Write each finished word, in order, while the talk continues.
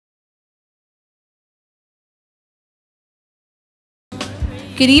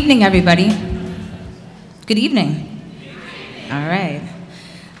Good evening, everybody. Good evening. All right.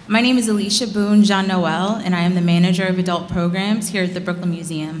 My name is Elissa Jean-Noel, and I am the manager of adult programs here at the Brooklyn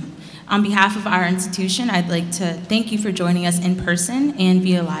Museum. On behalf of our institution, I'd like to thank you for joining us in person and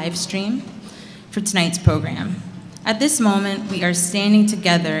via live stream for tonight's program. At this moment, we are standing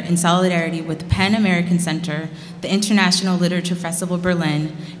together in solidarity with PEN American Center, the International Literature Festival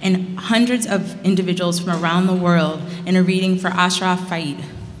Berlin, and hundreds of individuals from around the world in a reading for Ashraf Fayadh.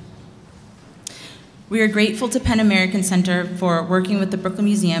 We are grateful to PEN American Center for working with the Brooklyn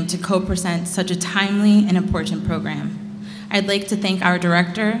Museum to co-present such a timely and important program. I'd like to thank our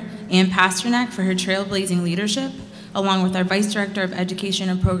director, Ann Pasternak, for her trailblazing leadership, along with our Vice Director of Education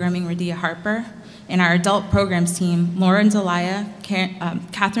and Programming, Radia Harper, and our adult programs team, Lauren Zelaya,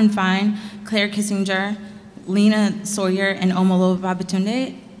 Catherine Fine, Claire Kissinger, Lena Sawyer, and Omolo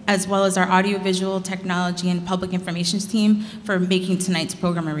Babatunde, as well as our audiovisual technology and public information team for making tonight's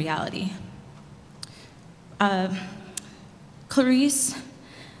program a reality. Clarice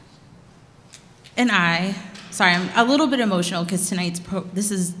and I, sorry, I'm a little bit emotional because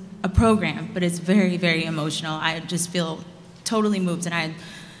this is a program, but it's very, very emotional. I just feel totally moved, and I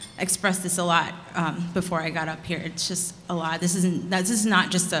expressed this a lot before I got up here. It's just a lot. This is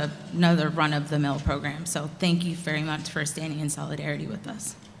not just another run-of-the-mill program, so thank you very much for standing in solidarity with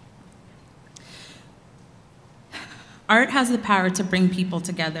us. Art has the power to bring people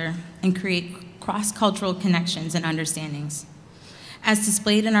together and create cross-cultural connections and understandings. As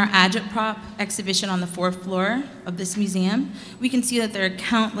displayed in our agitprop exhibition on the 4th floor of this museum, we can see that there are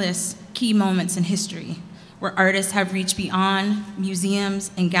countless key moments in history where artists have reached beyond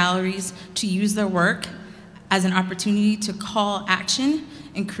museums and galleries to use their work as an opportunity to call action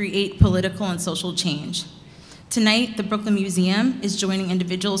and create political and social change. Tonight, the Brooklyn Museum is joining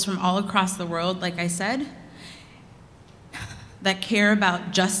individuals from all across the world, like I said, that care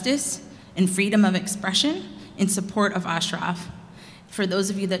about justice and freedom of expression in support of Ashraf. For those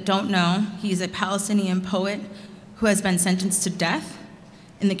of you that don't know, he's a Palestinian poet who has been sentenced to death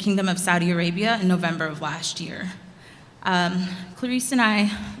in the Kingdom of Saudi Arabia in November of last year. Clarice and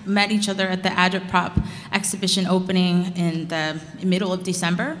I met each other at the Agitprop exhibition opening in the middle of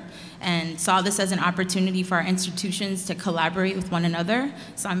December and saw this as an opportunity for our institutions to collaborate with one another.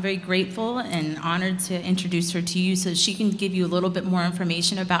 So I'm very grateful and honored to introduce her to you so she can give you a little bit more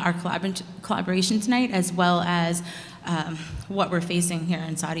information about our collaboration tonight, as well as what we're facing here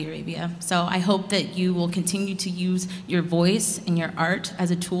in Saudi Arabia. So I hope that you will continue to use your voice and your art as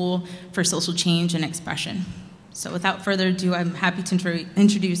a tool for social change and expression. So without further ado, I'm happy to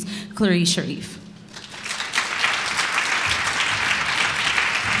introduce Clarice Sharif.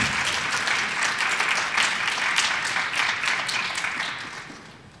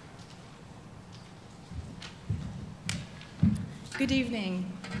 Good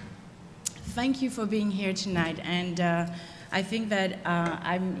evening. Thank you for being here tonight, and I think that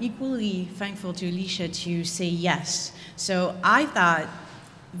I'm equally thankful to Elissa to say yes. So I thought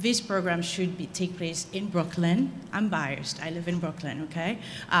this program should take place in Brooklyn. I'm biased, I live in Brooklyn, okay?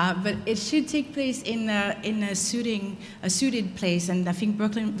 But it should take place in a suited place, and I think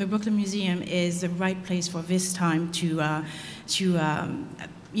the Brooklyn Museum is the right place for this time to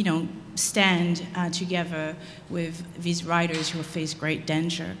you know, stand together with these writers who face great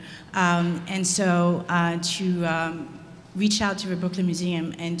danger. And so to reach out to the Brooklyn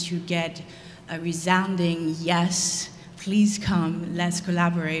Museum and to get a resounding yes, please come, let's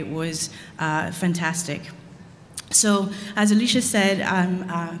collaborate, was fantastic. So, as Elissa said,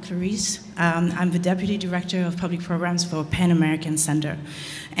 I'm Clarice. I'm the Deputy Director of Public Programs for PEN American Center.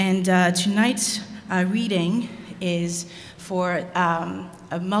 And tonight's reading is for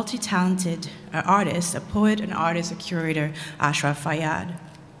a multi-talented artist, a poet, an artist, a curator, Ashraf Fayadh.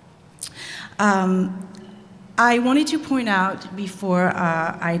 I wanted to point out before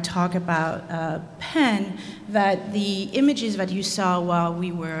I talk about PEN that the images that you saw while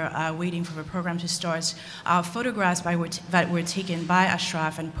we were waiting for the program to start are photographs that were taken by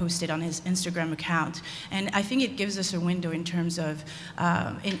Ashraf and posted on his Instagram account. And I think it gives us a window in terms of,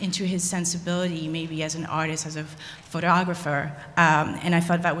 into his sensibility, maybe as an artist, as a photographer. And I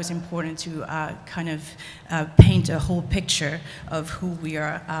thought that was important to kind of paint a whole picture of who we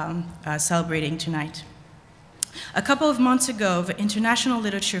are celebrating tonight. A couple of months ago, the International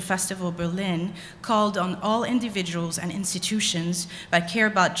Literature Festival Berlin called on all individuals and institutions that care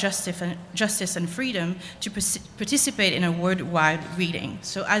about justice and freedom to participate in a worldwide reading.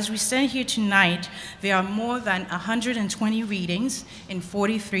 So as we stand here tonight, there are more than 120 readings in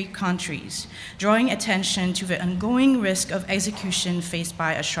 43 countries, drawing attention to the ongoing risk of execution faced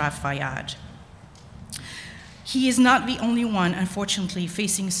by Ashraf Fayadh. He is not the only one, unfortunately,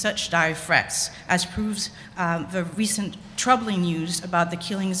 facing such dire threats, as proves the recent troubling news about the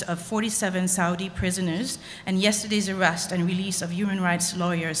killings of 47 Saudi prisoners and yesterday's arrest and release of human rights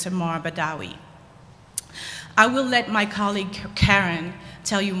lawyer Samar Badawi. I will let my colleague Karen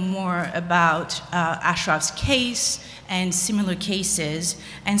tell you more about Ashraf's case and similar cases.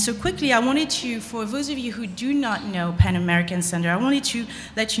 And so quickly, I wanted to, for those of you who do not know Pan American Center, I wanted to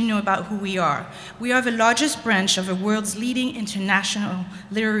let you know about who we are. We are the largest branch of the world's leading international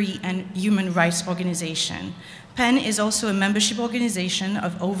literary and human rights organization. PEN is also a membership organization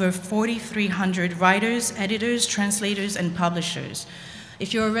of over 4,300 writers, editors, translators, and publishers.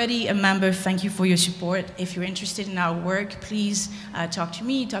 If you're already a member, thank you for your support. If you're interested in our work, please talk to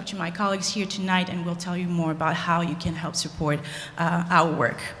me, talk to my colleagues here tonight, and we'll tell you more about how you can help support our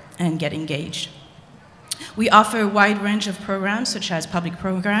work and get engaged. We offer a wide range of programs, such as public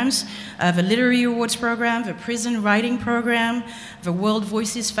programs, the Literary Awards Program, the Prison Writing Program, the World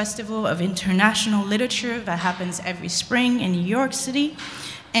Voices Festival of International Literature that happens every spring in New York City,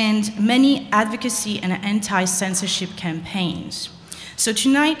 and many advocacy and anti-censorship campaigns. So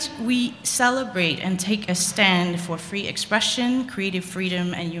tonight, we celebrate and take a stand for free expression, creative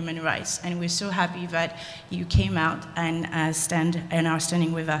freedom, and human rights. And we're so happy that you came out and are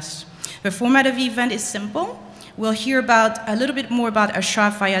standing with us. The format of the event is simple. We'll hear a little bit more about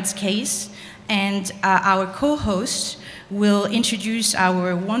Ashraf Fayadh's case, and our co-host will introduce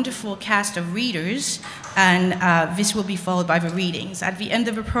our wonderful cast of readers, and this will be followed by the readings. At the end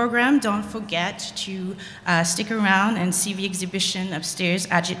of the program, don't forget to stick around and see the exhibition upstairs,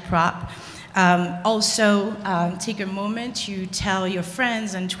 Agitprop. Also, take a moment to tell your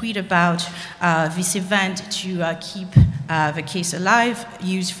friends and tweet about this event to keep the case alive.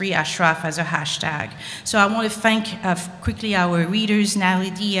 Use Free Ashraf as a hashtag. So I want to thank quickly our readers, Natalie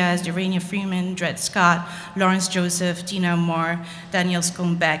Diaz, Ru Freeman, Dred Scott, Lawrence Joseph, Dina Omar, Daniel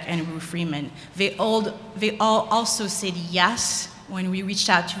Skombeck, and Ru Freeman. They all also said yes when we reached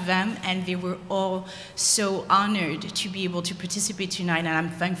out to them, and they were all so honored to be able to participate tonight, and I'm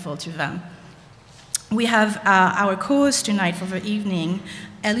thankful to them. We have our co-hosts tonight for the evening,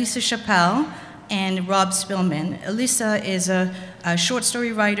 Elissa Schappell and Rob Spillman. Elissa is a short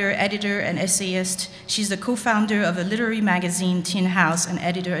story writer, editor, and essayist. She's the co-founder of a literary magazine, Tin House, and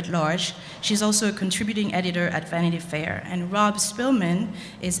editor-at-large. She's also a contributing editor at Vanity Fair. And Rob Spillman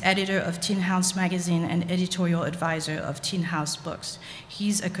is editor of Tin House magazine and editorial advisor of Tin House Books.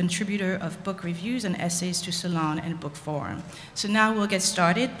 He's a contributor of book reviews and essays to Salon and Book Forum. So now we'll get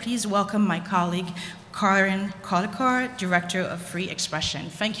started. Please welcome my colleague, Karen Kolekar, Director of Free Expression.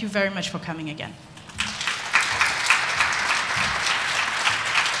 Thank you very much for coming again.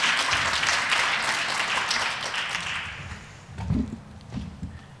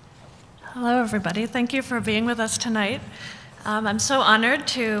 Hello, everybody. Thank you for being with us tonight. I'm so honored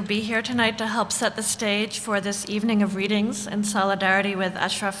to be here tonight to help set the stage for this evening of readings in solidarity with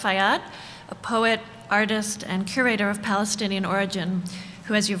Ashraf Fayadh, a poet, artist, and curator of Palestinian origin,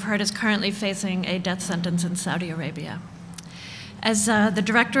 who, as you've heard, is currently facing a death sentence in Saudi Arabia. As the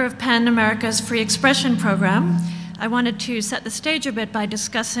director of PEN America's Free Expression program, I wanted to set the stage a bit by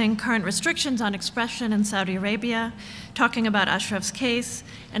discussing current restrictions on expression in Saudi Arabia, talking about Ashraf's case,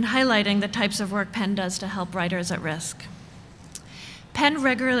 and highlighting the types of work PEN does to help writers at risk. PEN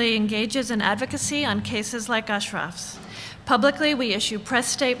regularly engages in advocacy on cases like Ashraf's. Publicly, we issue press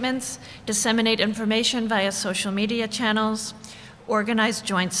statements, disseminate information via social media channels, organize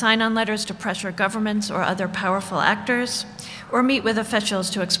joint sign-on letters to pressure governments or other powerful actors, or meet with officials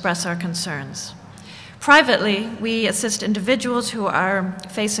to express our concerns. Privately, we assist individuals who are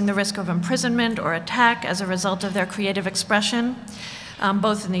facing the risk of imprisonment or attack as a result of their creative expression,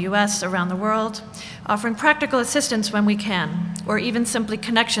 both in the US, around the world, offering practical assistance when we can, or even simply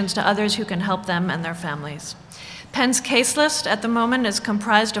connections to others who can help them and their families. PEN's case list at the moment is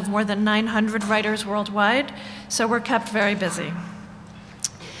comprised of more than 900 writers worldwide, so we're kept very busy.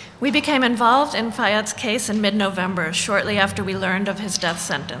 We became involved in Fayadh's case in mid-November, shortly after we learned of his death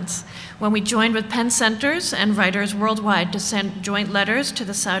sentence, when we joined with PEN centers and writers worldwide to send joint letters to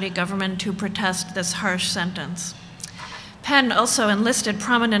the Saudi government to protest this harsh sentence. PEN also enlisted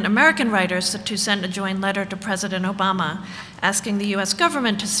prominent American writers to send a joint letter to President Obama, asking the US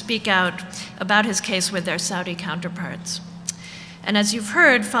government to speak out about his case with their Saudi counterparts. And as you've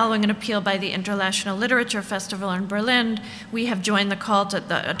heard, following an appeal by the International Literature Festival in Berlin, we have joined the call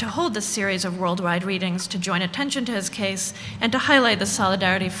to hold this series of worldwide readings to join attention to his case and to highlight the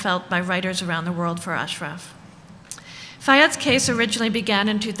solidarity felt by writers around the world for Ashraf. Fayadh's case originally began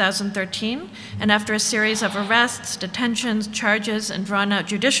in 2013, and after a series of arrests, detentions, charges, and drawn-out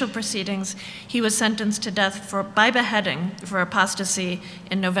judicial proceedings, he was sentenced to death by beheading for apostasy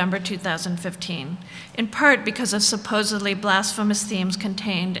in November 2015, in part because of supposedly blasphemous themes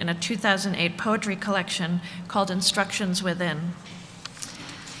contained in a 2008 poetry collection called Instructions Within.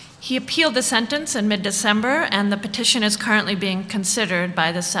 He appealed the sentence in mid-December, and the petition is currently being considered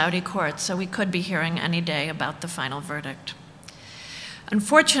by the Saudi courts, so we could be hearing any day about the final verdict.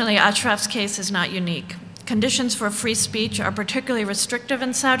 Unfortunately, Ashraf's case is not unique. Conditions for free speech are particularly restrictive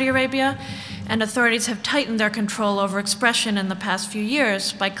in Saudi Arabia, and authorities have tightened their control over expression in the past few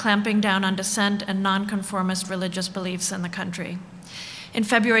years by clamping down on dissent and nonconformist religious beliefs in the country. In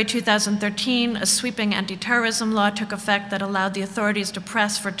February 2013, a sweeping anti-terrorism law took effect that allowed the authorities to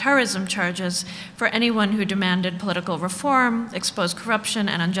press for terrorism charges for anyone who demanded political reform, exposed corruption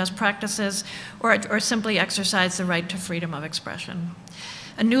and unjust practices, or simply exercised the right to freedom of expression.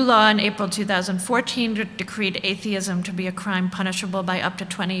 A new law in April 2014 decreed atheism to be a crime punishable by up to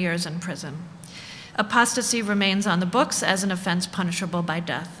 20 years in prison. Apostasy remains on the books as an offense punishable by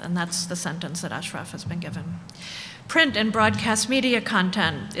death, and that's the sentence that Ashraf has been given. Print and broadcast media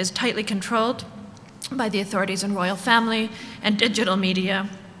content is tightly controlled by the authorities and royal family, and digital media,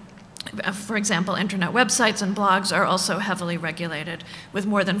 for example, internet websites and blogs, are also heavily regulated, with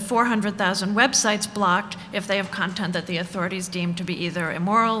more than 400,000 websites blocked if they have content that the authorities deem to be either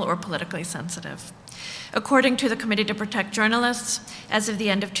immoral or politically sensitive. According to the Committee to Protect Journalists, as of the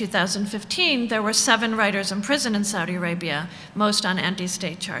end of 2015, there were 7 writers in prison in Saudi Arabia, most on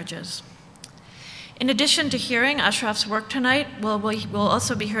anti-state charges. In addition to hearing Ashraf's work tonight, we'll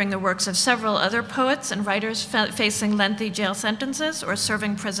also be hearing the works of several other poets and writers facing lengthy jail sentences or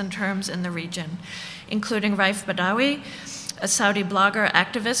serving prison terms in the region, including Raif Badawi, a Saudi blogger,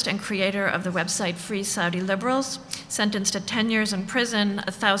 activist, and creator of the website Free Saudi Liberals, sentenced to 10 years in prison,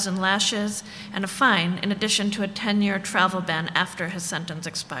 1,000 lashes, and a fine, in addition to a 10-year travel ban after his sentence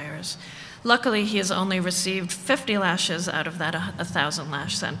expires. Luckily, he has only received 50 lashes out of that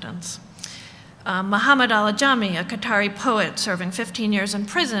 1,000-lash sentence. Muhammad al-Ajami, a Qatari poet, serving 15 years in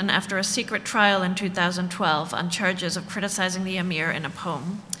prison after a secret trial in 2012 on charges of criticizing the emir in a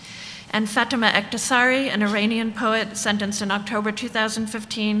poem. And Fatima Ektasari, an Iranian poet, sentenced in October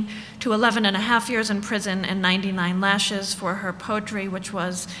 2015 to 11.5 years in prison and 99 lashes for her poetry, which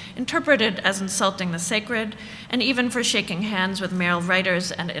was interpreted as insulting the sacred, and even for shaking hands with male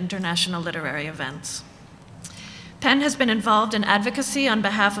writers at international literary events. PEN has been involved in advocacy on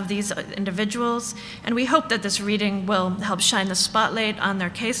behalf of these individuals, and we hope that this reading will help shine the spotlight on their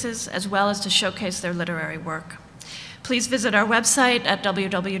cases as well as to showcase their literary work. Please visit our website at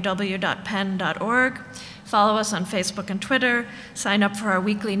www.pen.org, follow us on Facebook and Twitter, sign up for our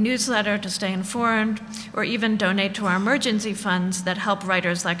weekly newsletter to stay informed, or even donate to our emergency funds that help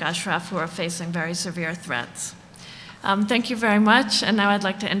writers like Ashraf who are facing very severe threats. Thank you very much, and now I'd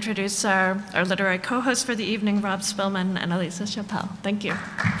like to introduce our literary co-hosts for the evening, Rob Spillman and Elissa Schappell. Thank you.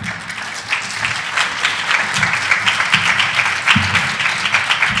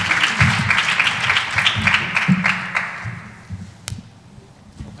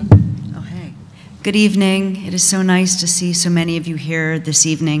 Oh, hey. Good evening. It is so nice to see so many of you here this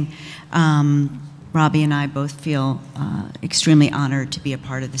evening. Robbie and I both feel extremely honored to be a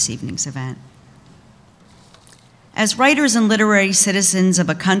part of this evening's event. As writers and literary citizens of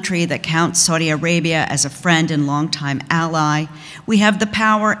a country that counts Saudi Arabia as a friend and longtime ally, we have the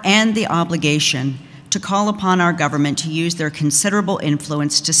power and the obligation to call upon our government to use their considerable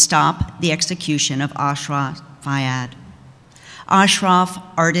influence to stop the execution of Ashraf Fayadh. Ashraf,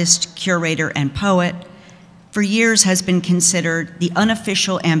 artist, curator, and poet, for years has been considered the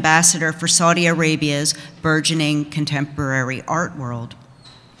unofficial ambassador for Saudi Arabia's burgeoning contemporary art world.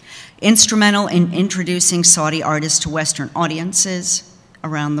 Instrumental in introducing Saudi artists to Western audiences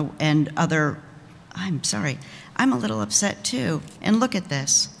around the, and other, I'm sorry, I'm a little upset too. And look at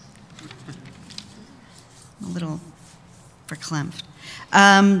this. I'm a little verklempt.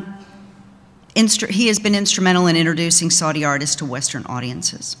 He has been instrumental in introducing Saudi artists to Western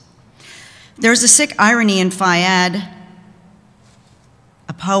audiences. There's a sick irony in Fayadh,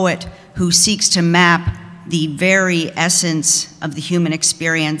 a poet who seeks to map the very essence of the human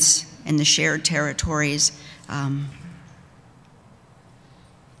experience and the shared territories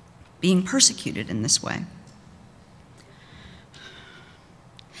being persecuted in this way,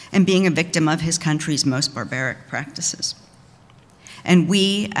 and being a victim of his country's most barbaric practices. And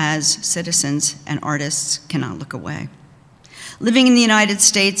we, as citizens and artists, cannot look away. Living in the United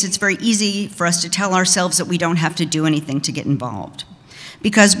States, it's very easy for us to tell ourselves that we don't have to do anything to get involved.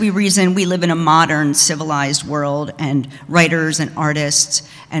 because we reason we live in a modern, civilized world, and writers and artists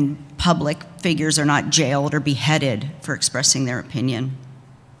and public figures are not jailed or beheaded for expressing their opinion.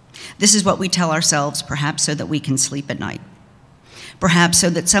 This is what we tell ourselves, perhaps so that we can sleep at night, perhaps so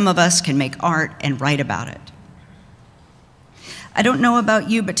that some of us can make art and write about it. I don't know about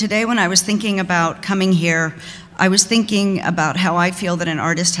you, but today when I was thinking about coming here, I was thinking about how I feel that an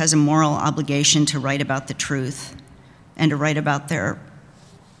artist has a moral obligation to write about the truth and to write about their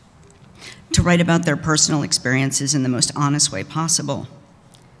personal experiences in the most honest way possible.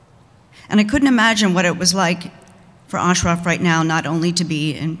 And I couldn't imagine what it was like for Ashraf right now, not only to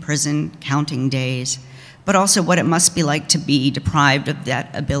be in prison counting days, but also what it must be like to be deprived of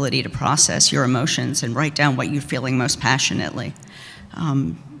that ability to process your emotions and write down what you're feeling most passionately.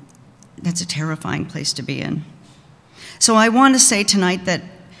 That's a terrifying place to be in. So I want to say tonight that,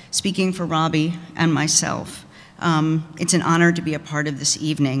 speaking for Robbie and myself, it's an honor to be a part of this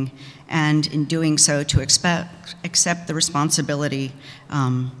evening, and in doing so, to accept the responsibility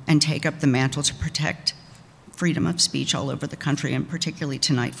and take up the mantle to protect freedom of speech all over the country, and particularly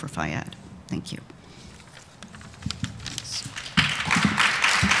tonight for Fayadh. Thank you.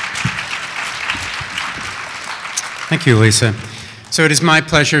 Thank you, Elissa. So it is my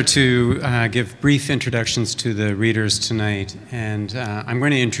pleasure to give brief introductions to the readers tonight, and I'm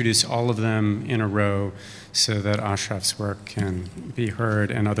going to introduce all of them in a row so that Ashraf's work can be heard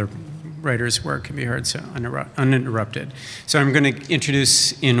and other writers' work can be heard so uninterrupted. So I'm going to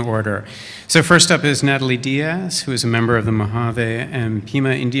introduce in order. So first up is Natalie Diaz, who is a member of the Mojave and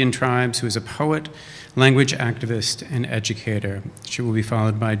Pima Indian tribes, who is a poet, language activist, and educator. She will be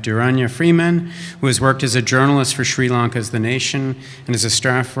followed by Ru Freeman, who has worked as a journalist for Sri Lanka's The Nation and is a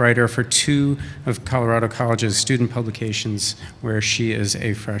staff writer for 2 of Colorado College's student publications, where she is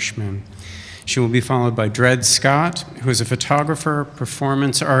a freshman. She will be followed by Dred Scott, who is a photographer,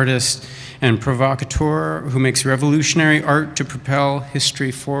 performance artist, and provocateur who makes revolutionary art to propel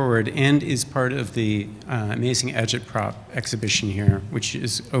history forward and is part of the amazing Agitprop exhibition here, which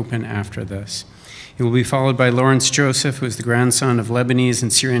is open after this. He will be followed by Lawrence Joseph, who is the grandson of Lebanese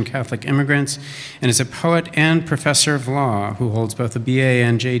and Syrian Catholic immigrants and is a poet and professor of law who holds both a BA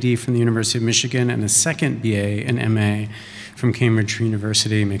and JD from the University of Michigan and a second BA and MA from Cambridge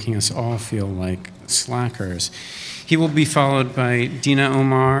University, making us all feel like slackers. He will be followed by Dina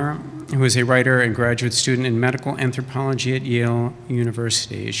Omar, who is a writer and graduate student in medical anthropology at Yale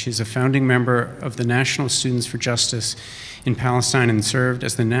University. She's a founding member of the National Students for Justice in Palestine and served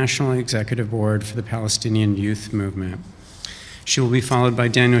as the National Executive Board for the Palestinian Youth Movement. She will be followed by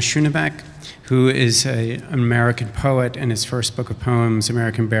Daniel Schoenebeck, who is an American poet, and his first book of poems,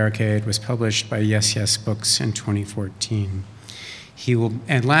 American Barricade, was published by Yes Yes Books in 2014.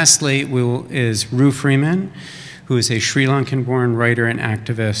 And lastly is Ru Freeman, who is a Sri Lankan-born writer and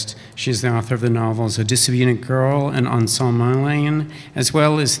activist. She is the author of the novels A Disobedient Girl and Ansalmalayan, as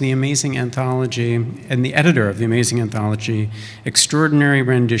well as the amazing anthology, and the editor of the amazing anthology, Extraordinary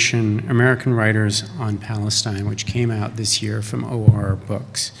Rendition, American Writers on Palestine, which came out this year from OR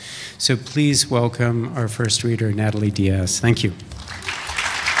Books. So please welcome our first reader, Natalie Diaz. Thank you.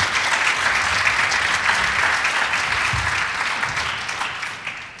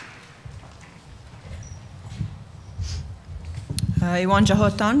 Iwan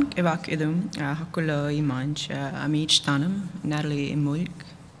Jahotan, Evak Idum, Hakula Imanch, Amich Tanam, Natalie Imulk.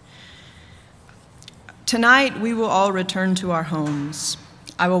 Tonight we will all return to our homes.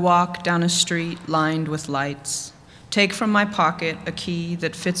 I will walk down a street lined with lights, take from my pocket a key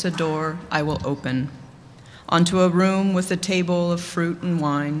that fits a door I will open, onto a room with a table of fruit and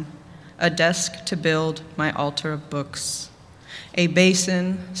wine, a desk to build my altar of books, a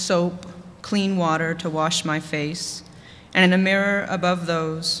basin, soap, clean water to wash my face, and in a mirror above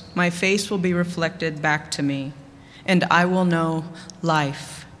those, my face will be reflected back to me, and I will know,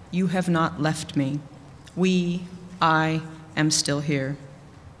 life, you have not left me. I am still here.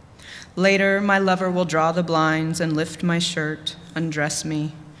 Later, my lover will draw the blinds and lift my shirt, undress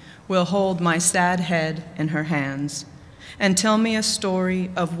me, will hold my sad head in her hands, and tell me a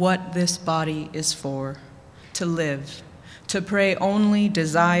story of what this body is for, to live, to pray only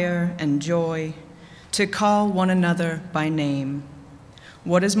desire and joy, to call one another by name.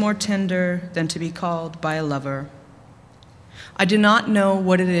 What is more tender than to be called by a lover? I do not know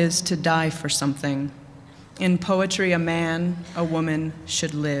what it is to die for something. In poetry, a man, a woman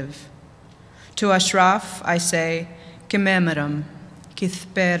should live. To Ashraf, I say, Kememeram,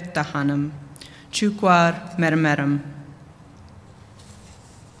 Kithper Tahanam, Chukwar Mermeram.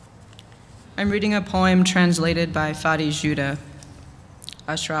 I'm reading a poem translated by Fadi Judah,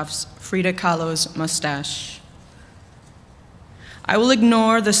 Ashraf's Frida Kahlo's Mustache. I will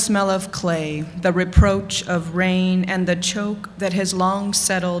ignore the smell of clay, the reproach of rain, and the choke that has long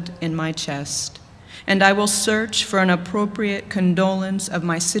settled in my chest. And I will search for an appropriate condolence of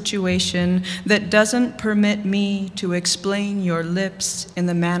my situation that doesn't permit me to explain your lips in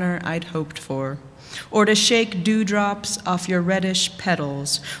the manner I'd hoped for, or to shake dewdrops off your reddish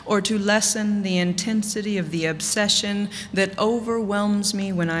petals, or to lessen the intensity of the obsession that overwhelms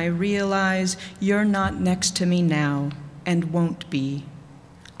me when I realize you're not next to me now and won't be.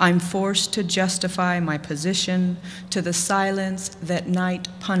 I'm forced to justify my position to the silence that night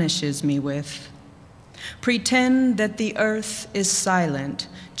punishes me with. Pretend that the earth is silent,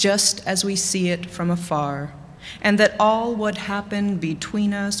 just as we see it from afar, and that all what happened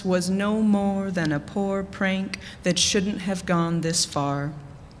between us was no more than a poor prank that shouldn't have gone this far.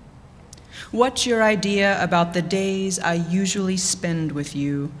 What's your idea about the days I usually spend with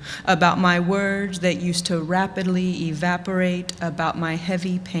you, about my words that used to rapidly evaporate, about my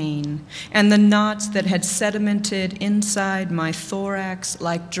heavy pain, and the knots that had sedimented inside my thorax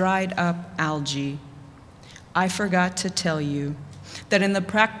like dried up algae? I forgot to tell you that in the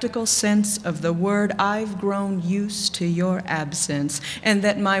practical sense of the word, I've grown used to your absence, and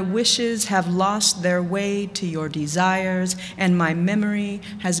that my wishes have lost their way to your desires, and my memory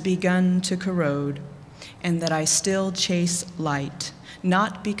has begun to corrode, and that I still chase light,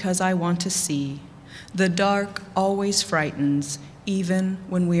 not because I want to see. The dark always frightens, even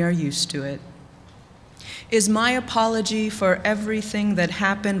when we are used to it. Is my apology for everything that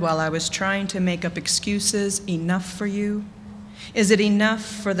happened while I was trying to make up excuses enough for you? Is it enough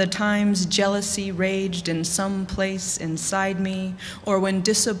for the times jealousy raged in some place inside me, or when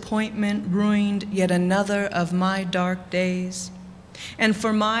disappointment ruined yet another of my dark days? And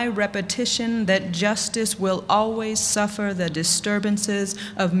for my repetition that justice will always suffer the disturbances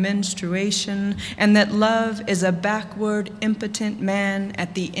of menstruation, and that love is a backward, impotent man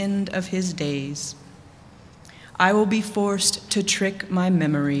at the end of his days? I will be forced to trick my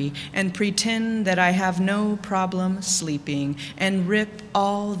memory and pretend that I have no problem sleeping, and rip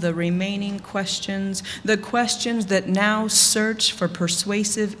all the remaining questions, the questions that now search for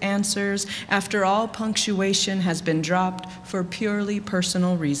persuasive answers after all punctuation has been dropped for purely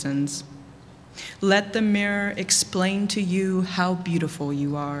personal reasons. Let the mirror explain to you how beautiful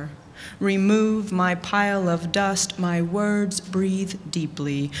you are. Remove my pile of dust, my words breathe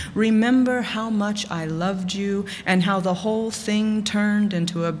deeply. Remember how much I loved you and how the whole thing turned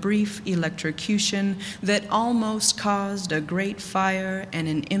into a brief electrocution that almost caused a great fire and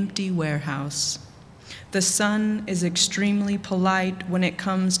an empty warehouse. The sun is extremely polite when it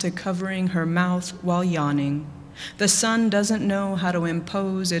comes to covering her mouth while yawning. The sun doesn't know how to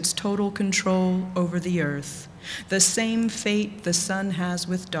impose its total control over the earth. The same fate the sun has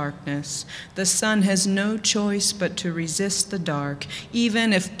with darkness. The sun has no choice but to resist the dark,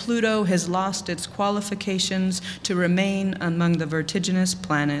 even if Pluto has lost its qualifications to remain among the vertiginous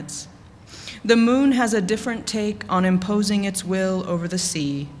planets. The moon has a different take on imposing its will over the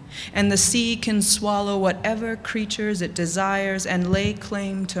sea, and the sea can swallow whatever creatures it desires and lay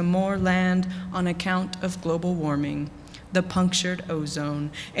claim to more land on account of global warming. The punctured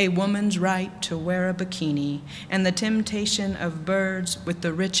ozone, a woman's right to wear a bikini, and the temptation of birds with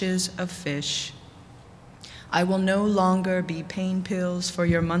the riches of fish. I will no longer be pain pills for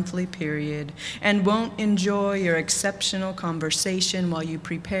your monthly period, and won't enjoy your exceptional conversation while you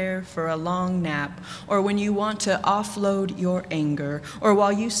prepare for a long nap, or when you want to offload your anger, or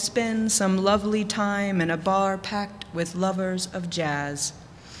while you spend some lovely time in a bar packed with lovers of jazz.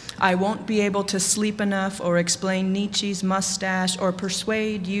 I won't be able to sleep enough or explain Nietzsche's mustache or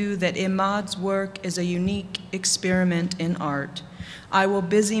persuade you that Imad's work is a unique experiment in art. I will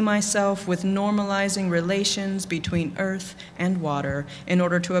busy myself with normalizing relations between earth and water in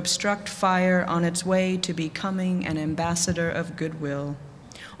order to obstruct fire on its way to becoming an ambassador of goodwill.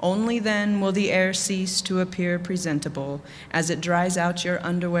 Only then will the air cease to appear presentable as it dries out your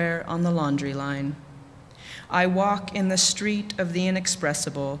underwear on the laundry line. I walk in the street of the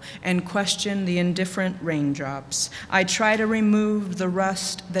inexpressible and question the indifferent raindrops. I try to remove the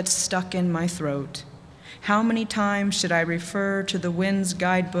rust that's stuck in my throat. How many times should I refer to the wind's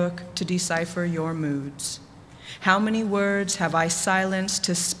guidebook to decipher your moods? How many words have I silenced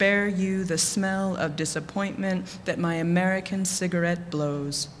to spare you the smell of disappointment that my American cigarette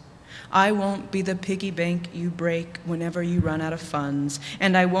blows? I won't be the piggy bank you break whenever you run out of funds,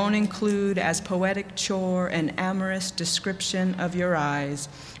 and I won't include as poetic chore an amorous description of your eyes,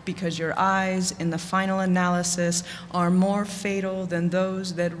 because your eyes, in the final analysis, are more fatal than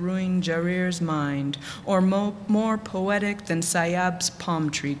those that ruin Jarir's mind, or more poetic than Sayab's palm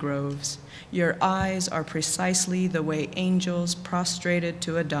tree groves. Your eyes are precisely the way angels prostrated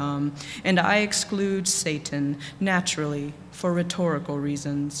to Adam, and I exclude Satan, naturally, for rhetorical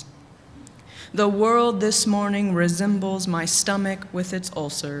reasons. The world this morning resembles my stomach with its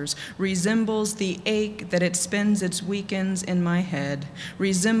ulcers, resembles the ache that it spends its weekends in my head,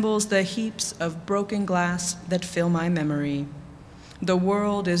 resembles the heaps of broken glass that fill my memory. The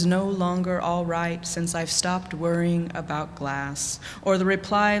world is no longer all right since I've stopped worrying about glass, or the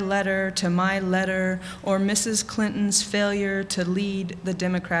reply letter to my letter, or Mrs. Clinton's failure to lead the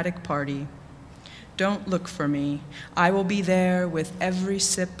Democratic Party. Don't look for me. I will be there with every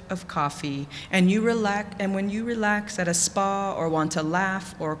sip of coffee, and when you relax at a spa or want to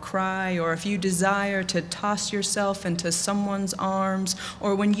laugh or cry, or if you desire to toss yourself into someone's arms,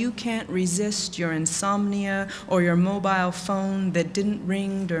 or when you can't resist your insomnia or your mobile phone that didn't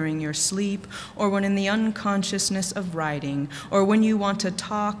ring during your sleep, or when in the unconsciousness of writing, or when you want to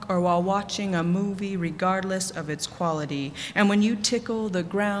talk or while watching a movie regardless of its quality, and when you tickle the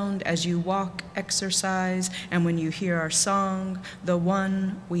ground as you walk, exercise, and when you hear our song, the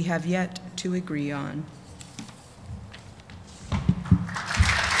one we have yet to agree on.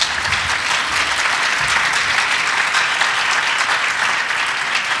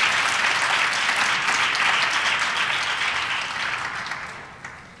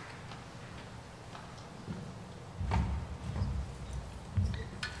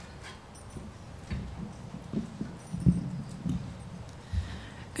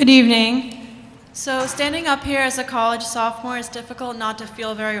 Good evening. So standing up here as a college sophomore, it's difficult not to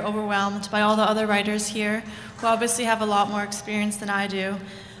feel very overwhelmed by all the other writers here who obviously have a lot more experience than I do.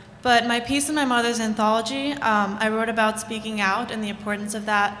 But my piece in my mother's anthology, I wrote about speaking out and the importance of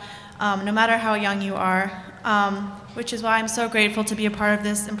that, no matter how young you are, which is why I'm so grateful to be a part of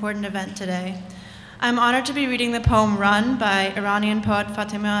this important event today. I'm honored to be reading the poem Run by Iranian poet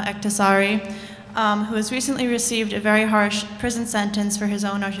Fatemeh Ekhtasari, who has recently received a very harsh prison sentence for his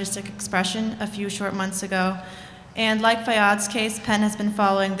own artistic expression a few short months ago. And like Fayadh's case, PEN has been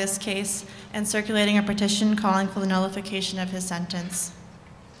following this case and circulating a petition calling for the nullification of his sentence.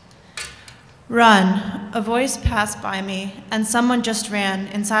 Run, a voice passed by me, and someone just ran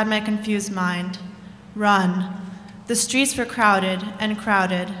inside my confused mind. Run. The streets were crowded and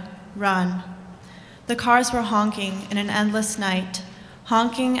crowded. Run. The cars were honking in an endless night,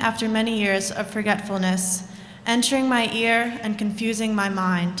 honking after many years of forgetfulness, entering my ear and confusing my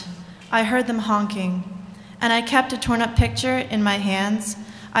mind. I heard them honking, and I kept a torn-up picture in my hands.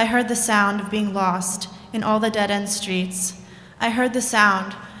 I heard the sound of being lost in all the dead-end streets. I heard the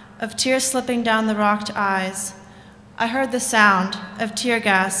sound of tears slipping down the rocked eyes. I heard the sound of tear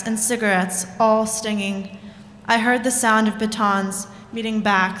gas and cigarettes all stinging. I heard the sound of batons meeting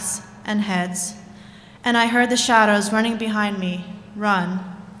backs and heads. And I heard the shadows running behind me. Run.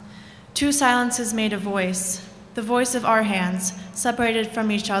 Two silences made a voice, the voice of our hands, separated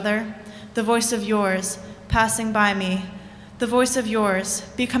from each other, the voice of yours, passing by me, the voice of yours,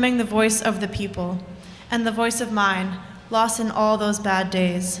 becoming the voice of the people, and the voice of mine, lost in all those bad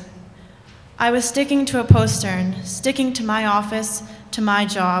days. I was sticking to a postern, sticking to my office, to my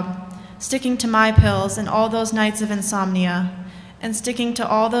job, sticking to my pills and all those nights of insomnia, and sticking to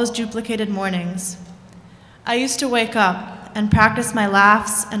all those duplicated mornings. I used to wake up and practice my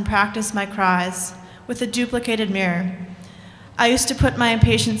laughs and practice my cries with a duplicated mirror. I used to put my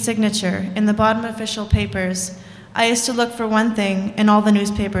impatient signature in the bottom of official papers. I used to look for one thing in all the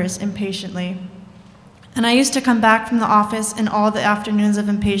newspapers impatiently. And I used to come back from the office in all the afternoons of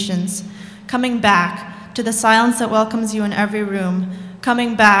impatience, coming back to the silence that welcomes you in every room,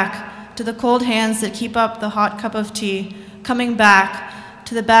 coming back to the cold hands that keep up the hot cup of tea, coming back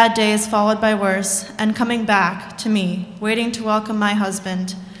to the bad days followed by worse, and coming back to me, waiting to welcome my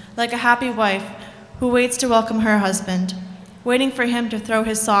husband, like a happy wife who waits to welcome her husband, waiting for him to throw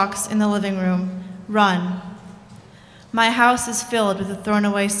his socks in the living room. Run. My house is filled with the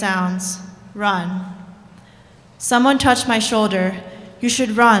thrown-away sounds. Run. Someone touched my shoulder. You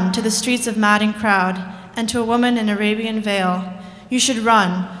should run to the streets of madding crowd, and to a woman in Arabian veil. You should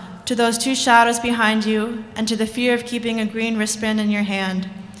run to those two shadows behind you, and to the fear of keeping a green wristband in your hand.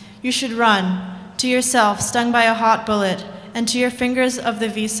 You should run to yourself stung by a hot bullet, and to your fingers of the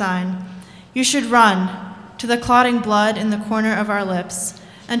V sign. You should run to the clotting blood in the corner of our lips,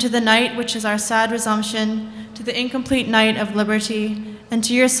 and to the night which is our sad resumption, to the incomplete night of liberty, and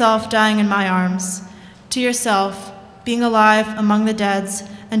to yourself dying in my arms, to yourself being alive among the deads,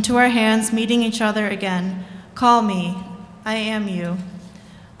 and to our hands meeting each other again. Call me, I am you.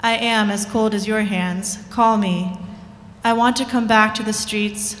 I am as cold as your hands. Call me. I want to come back to the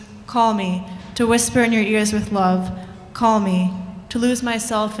streets. Call me. To whisper in your ears with love. Call me. To lose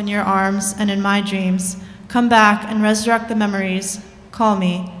myself in your arms and in my dreams. Come back and resurrect the memories. Call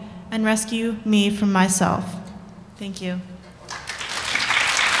me and rescue me from myself. Thank you.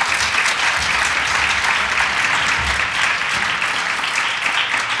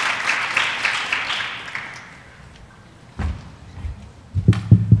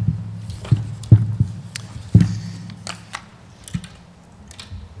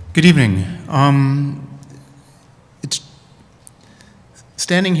 Good evening. It's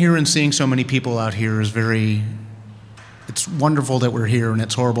standing here and seeing so many people out here is it's wonderful that we're here, and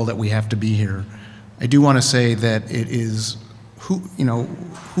it's horrible that we have to be here. I do want to say that it is, who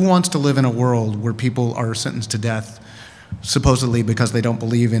wants to live in a world where people are sentenced to death supposedly because they don't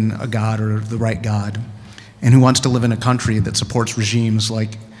believe in a God or the right God, and who wants to live in a country that supports regimes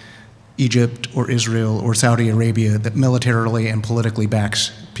like Egypt or Israel or Saudi Arabia that militarily and politically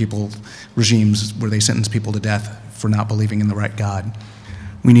backs regimes where they sentence people to death for not believing in the right God.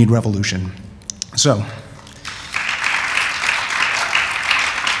 We need revolution. So,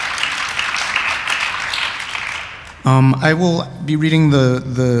 I will be reading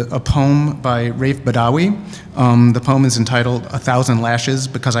a poem by Raif Badawi. The poem is entitled "A Thousand Lashes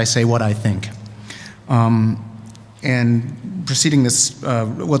Because I Say What I Think." And preceding this,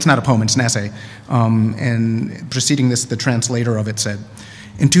 well, it's not a poem, it's an essay. And preceding this, the translator of it said,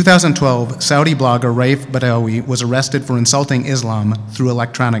 in 2012, Saudi blogger Raif Badawi was arrested for insulting Islam through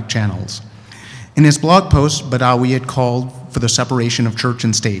electronic channels. In his blog post, Badawi had called for the separation of church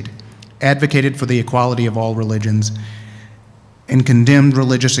and state, advocated for the equality of all religions, and condemned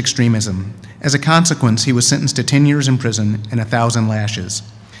religious extremism. As a consequence, he was sentenced to 10 years in prison and 1,000 lashes.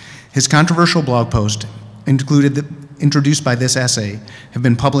 His controversial blog post, introduced by this essay, have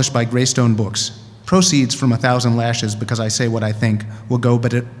been published by Greystone Books. Proceeds from 1,000 lashes because I say what I think will go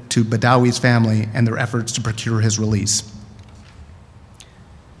to Badawi's family and their efforts to procure his release.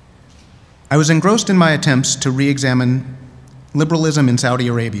 I was engrossed in my attempts to re-examine liberalism in Saudi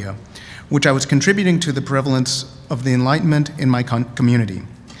Arabia, which I was contributing to the prevalence of the Enlightenment in my community.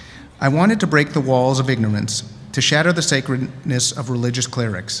 I wanted to break the walls of ignorance, to shatter the sacredness of religious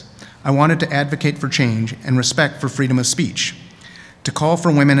clerics. I wanted to advocate for change and respect for freedom of speech, to call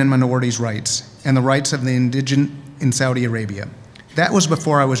for women and minorities' rights and the rights of the indigent in Saudi Arabia. That was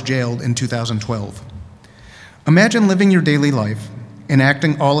before I was jailed in 2012. Imagine living your daily life,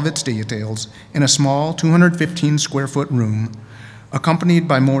 enacting all of its details, in a small 215 square foot room, accompanied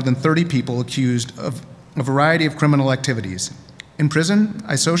by more than 30 people accused of a variety of criminal activities. In prison,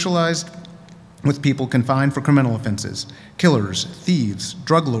 I socialized with people confined for criminal offenses, killers, thieves,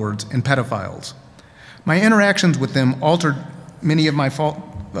 drug lords, and pedophiles. My interactions with them altered many of my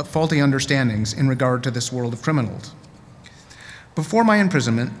faulty understandings in regard to this world of criminals. Before my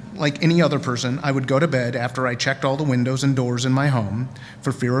imprisonment, like any other person, I would go to bed after I checked all the windows and doors in my home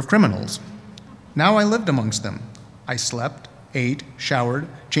for fear of criminals. Now I lived amongst them. I slept, ate, showered,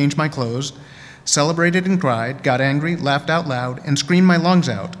 changed my clothes, celebrated and cried, got angry, laughed out loud, and screamed my lungs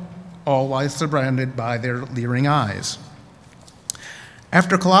out, all while surrounded by their leering eyes.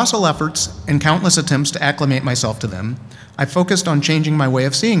 After colossal efforts and countless attempts to acclimate myself to them, I focused on changing my way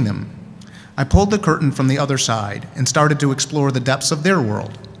of seeing them. I pulled the curtain from the other side and started to explore the depths of their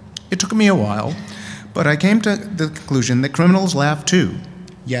world. It took me a while, but I came to the conclusion that criminals laugh too.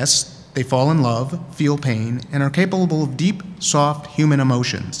 Yes, they fall in love, feel pain, and are capable of deep, soft human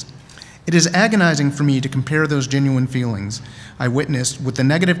emotions. It is agonizing for me to compare those genuine feelings I witnessed with the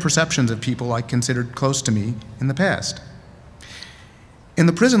negative perceptions of people I considered close to me in the past. In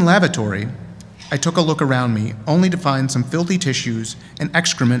the prison lavatory, I took a look around me, only to find some filthy tissues and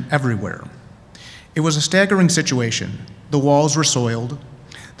excrement everywhere. It was a staggering situation. The walls were soiled,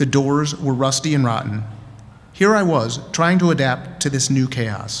 the doors were rusty and rotten. Here I was, trying to adapt to this new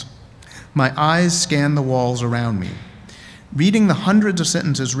chaos. My eyes scanned the walls around me. Reading the hundreds of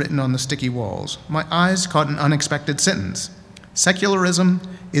sentences written on the sticky walls, my eyes caught an unexpected sentence. Secularism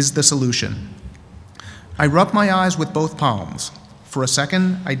is the solution. I rubbed my eyes with both palms. For a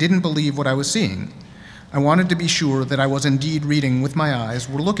second, I didn't believe what I was seeing. I wanted to be sure that I was indeed reading with my eyes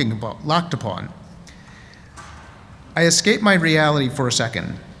were locked upon. I escaped my reality for a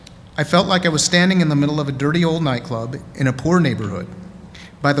second. I felt like I was standing in the middle of a dirty old nightclub in a poor neighborhood.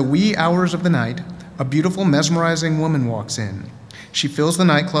 By the wee hours of the night, a beautiful, mesmerizing woman walks in. She fills the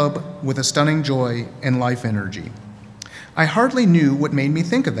nightclub with a stunning joy and life energy. I hardly knew what made me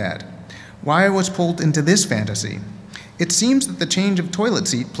think of that, why I was pulled into this fantasy. It seems that the change of toilet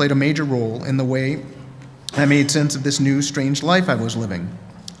seat played a major role in the way I made sense of this new, strange life I was living.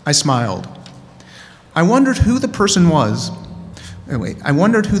 I smiled. I wondered who the person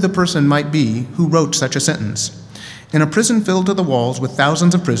might be who wrote such a sentence. In a prison filled to the walls with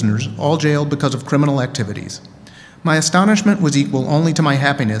thousands of prisoners, all jailed because of criminal activities. My astonishment was equal only to my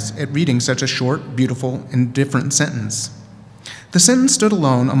happiness at reading such a short, beautiful, and different sentence. The sentence stood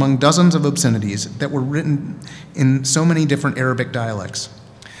alone among dozens of obscenities that were written in so many different Arabic dialects.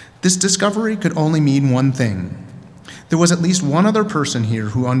 This discovery could only mean one thing. There was at least one other person here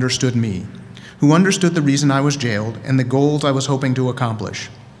who understood me, who understood the reason I was jailed and the goals I was hoping to accomplish.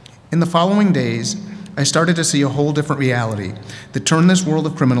 In the following days, I started to see a whole different reality that turned this world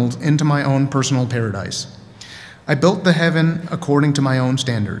of criminals into my own personal paradise. I built the heaven according to my own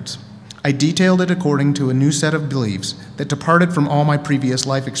standards. I detailed it according to a new set of beliefs that departed from all my previous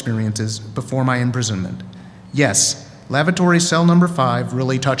life experiences before my imprisonment. Yes, lavatory cell number 5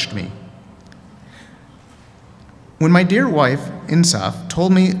 really touched me. When my dear wife, Insaf,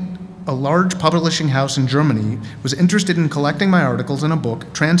 told me a large publishing house in Germany was interested in collecting my articles in a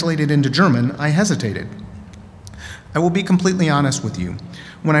book translated into German, I hesitated. I will be completely honest with you.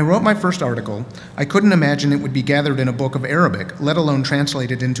 When I wrote my first article, I couldn't imagine it would be gathered in a book of Arabic, let alone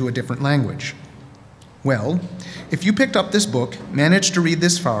translated into a different language. Well, if you picked up this book, managed to read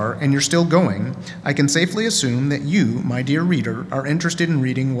this far, and you're still going, I can safely assume that you, my dear reader, are interested in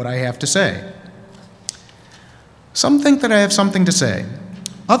reading what I have to say. Some think that I have something to say.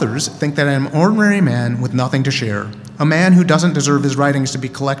 Others think that I am an ordinary man with nothing to share, a man who doesn't deserve his writings to be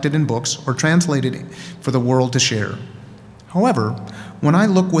collected in books or translated for the world to share. However, when I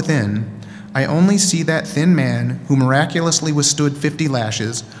look within, I only see that thin man who miraculously withstood 50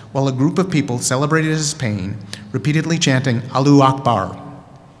 lashes while a group of people celebrated his pain, repeatedly chanting Allahu Akbar.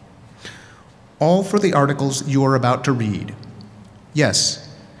 All for the articles you are about to read. Yes,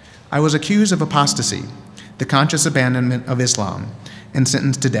 I was accused of apostasy, the conscious abandonment of Islam, and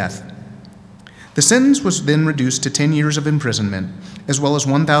sentenced to death. The sentence was then reduced to 10 years of imprisonment, as well as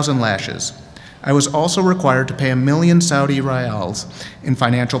 1,000 lashes. I was also required to pay 1 million Saudi riyals in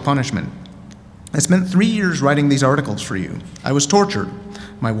financial punishment. I spent 3 years writing these articles for you. I was tortured.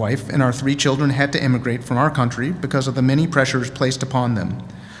 My wife and our 3 children had to immigrate from our country because of the many pressures placed upon them.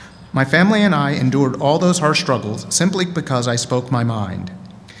 My family and I endured all those harsh struggles simply because I spoke my mind.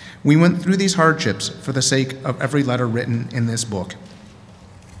 We went through these hardships for the sake of every letter written in this book.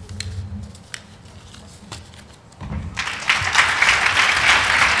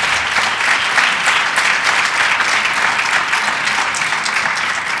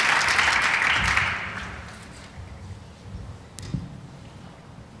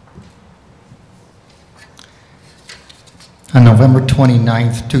 On November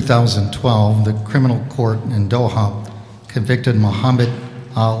 29, 2012, the criminal court in Doha convicted Mohammed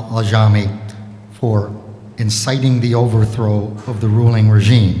al-Ajami for inciting the overthrow of the ruling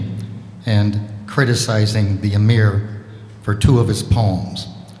regime and criticizing the emir for 2 of his poems,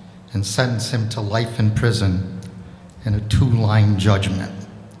 and sentenced him to life in prison in a 2-line judgment.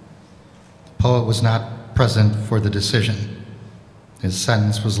 The poet was not present for the decision. His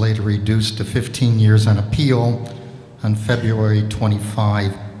sentence was later reduced to 15 years on appeal on February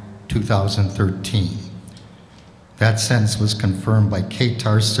 25, 2013. That sentence was confirmed by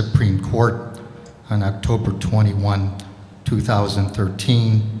Qatar's Supreme Court on October 21,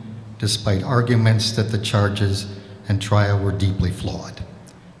 2013, despite arguments that the charges and trial were deeply flawed.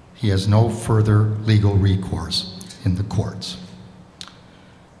 He has no further legal recourse in the courts.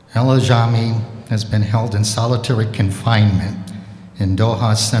 Al-Ajami has been held in solitary confinement in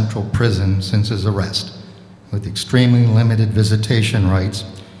Doha's central prison since his arrest, with extremely limited visitation rights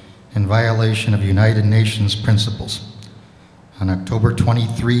in violation of United Nations principles. On October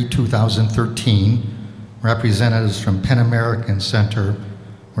 23, 2013, representatives from Pan American Center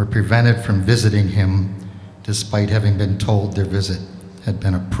were prevented from visiting him despite having been told their visit had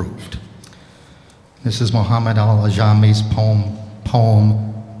been approved. This is Mohammed al-Ajami's poem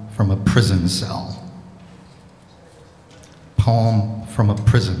from a prison cell. Poem from a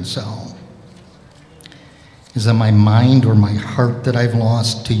prison cell. Is it my mind or my heart that I've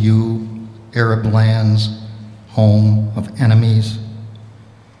lost to you, Arab lands, home of enemies?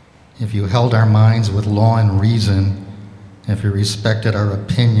 If you held our minds with law and reason, if you respected our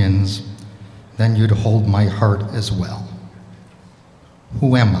opinions, then you'd hold my heart as well.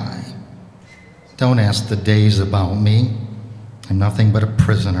 Who am I? Don't ask the days about me. I'm nothing but a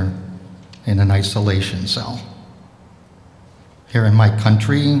prisoner in an isolation cell. Here in my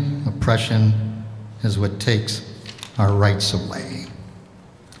country, oppression is what takes our rights away.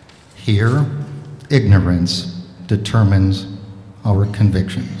 Here, ignorance determines our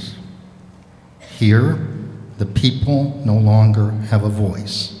convictions. Here, The people no longer have a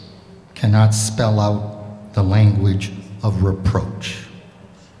voice, cannot spell out the language of reproach.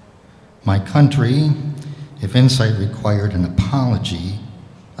 My country, if insight required an apology,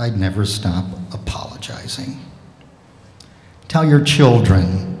 I'd never stop apologizing. Tell your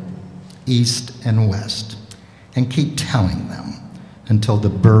children, east and west, and keep telling them until the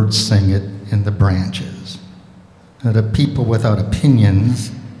birds sing it in the branches, that a people without opinions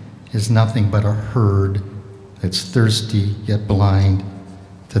is nothing but a herd that's thirsty yet blind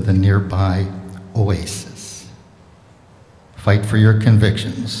to the nearby oasis. Fight for your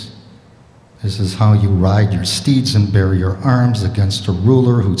convictions. This is how you ride your steeds and bear your arms against a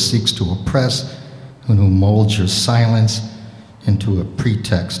ruler who seeks to oppress and who molds your silence into a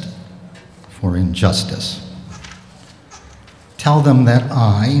pretext for injustice. Tell them that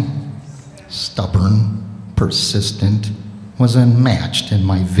I, stubborn, persistent, was unmatched in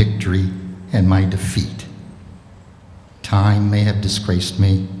my victory and my defeat. Time may have disgraced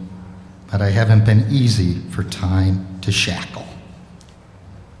me, but I haven't been easy for time to shackle.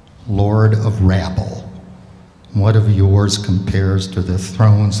 Lord of rabble, what of yours compares to the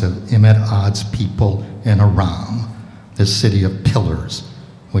thrones of Imad Ad's people in Aram, the city of pillars,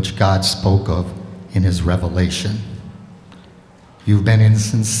 which God spoke of in his revelation? You've been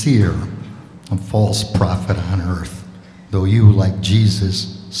insincere, a false prophet on earth, though you, like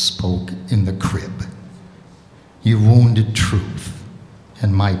Jesus, spoke in the crib. You wounded truth,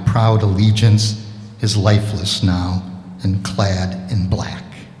 and my proud allegiance is lifeless now and clad in black.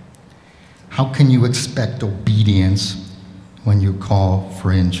 How can you expect obedience when you call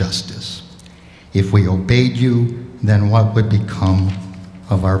for injustice? If we obeyed you, then what would become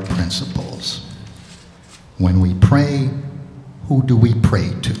of our principles? When we pray, who do we pray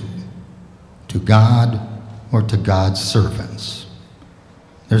to? To God or to God's servants?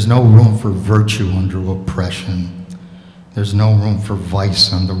 There's no room for virtue under oppression. There's no room for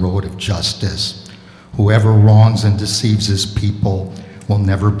vice on the road of justice. Whoever wrongs and deceives his people will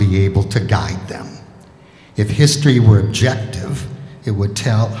never be able to guide them. If history were objective, it would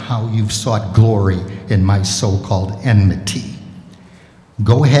tell how you've sought glory in my so-called enmity.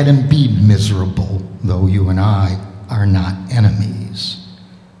 Go ahead and be miserable, though you and I are not enemies.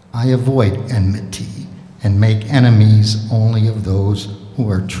 I avoid enmity and make enemies only of those who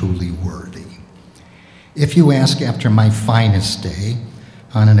are truly worthy. If you ask after my finest day,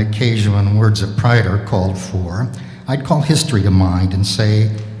 on an occasion when words of pride are called for, I'd call history to mind and say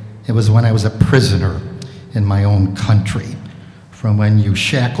it was when I was a prisoner in my own country, from when you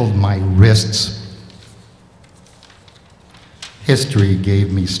shackled my wrists. History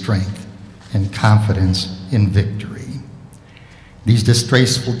gave me strength and confidence in victory. These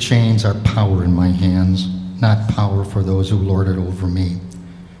disgraceful chains are power in my hands, not power for those who lord it over me.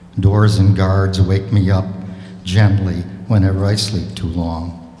 Doors and guards wake me up gently whenever I sleep too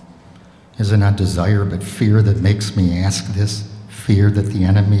long. Is it not desire but fear that makes me ask this? Fear that the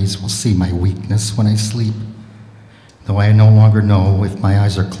enemies will see my weakness when I sleep? Though I no longer know if my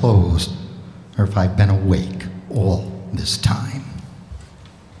eyes are closed or if I've been awake all this time.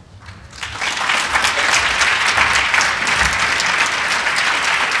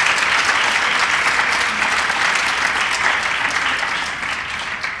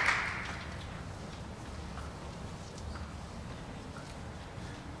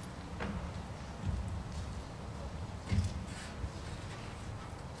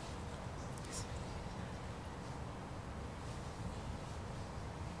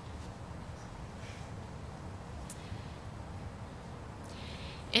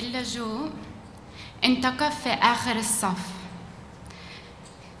 اللجوء أن تقف في آخر الصف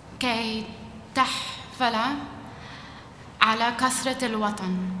كي تحفل على كسرة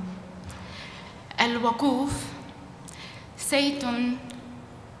الوطن. الوقوف سيت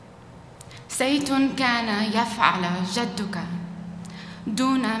كان يفعل جدك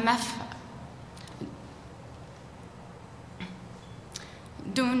دون مذهب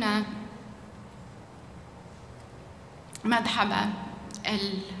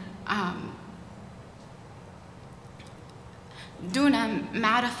دون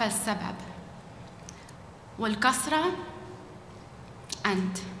معرفة السبب. والكسرة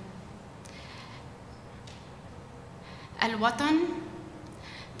أنت. الوطن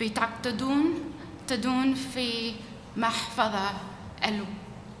تدون في محفظة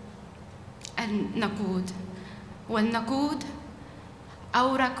النقود، والنقود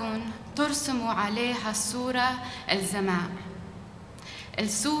أوراق ترسم عليها الصورة الزماء.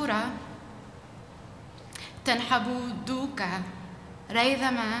 الصورة تنحبودك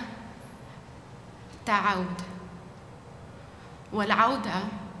ريثما تعود، والعودة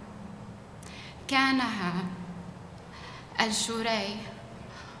كانها الشوري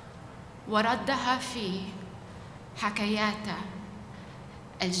وردها في حكايات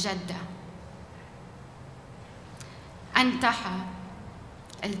الجدة. انتهى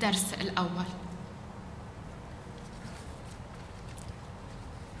الدرس الأول.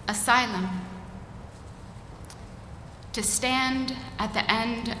 Asylum. To stand at the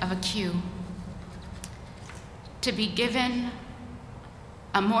end of a queue. To be given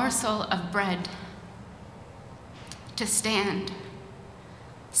a morsel of bread. To stand.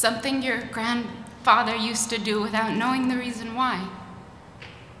 Something your grandfather used to do without knowing the reason why.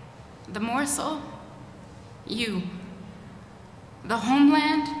 The morsel, you. The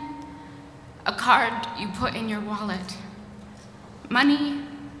homeland, a card you put in your wallet. Money,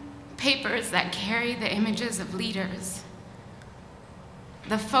 papers that carry the images of leaders.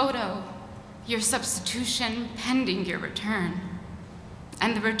 The photo, your substitution pending your return.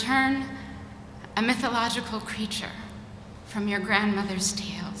 And the return, a mythological creature from your grandmother's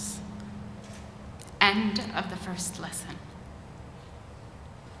tales. End of the first lesson.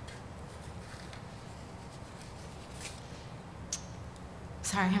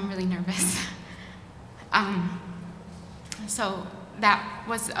 Sorry, I'm really nervous. So that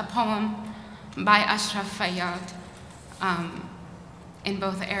was a poem by Ashraf Fayadh in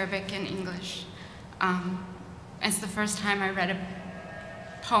both Arabic and English. It's the first time I read a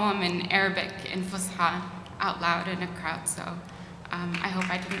poem in Arabic in Fusha out loud in a crowd, so I hope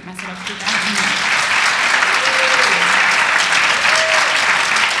I didn't mess it up too bad.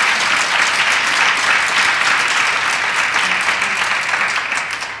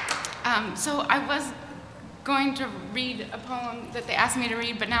 So I was going to read a poem that they asked me to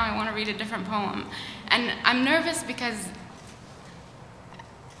read, but now I want to read a different poem. And I'm nervous because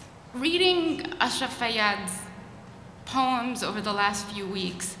reading Ashraf Fayadh's poems over the last few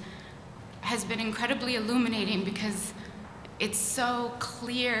weeks has been incredibly illuminating because it's so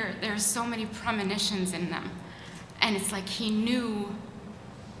clear, there's so many premonitions in them. And it's like he knew,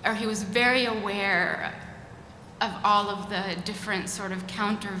 or he was very aware of all of the different sort of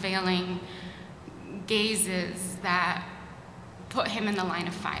countervailing gazes that put him in the line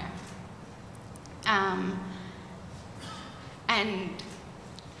of fire. And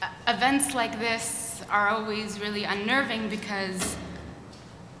events like this are always really unnerving because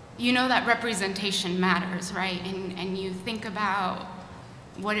you know that representation matters, right? And you think about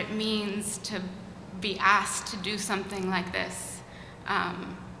what it means to be asked to do something like this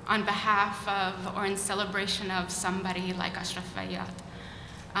on behalf of or in celebration of somebody like Ashraf Fayadh.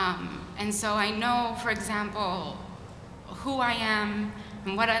 And so I know, for example, who I am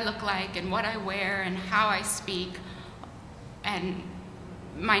and what I look like and what I wear and how I speak and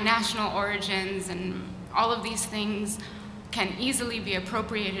my national origins and all of these things can easily be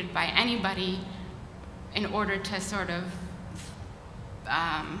appropriated by anybody in order to sort of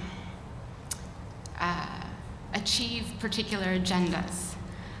achieve particular agendas.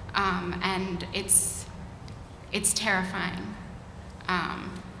 And it's terrifying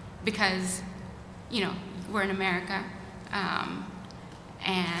because, you know, we're in America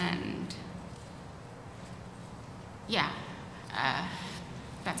and yeah,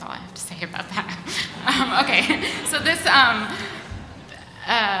 that's all I have to say about that. Okay, so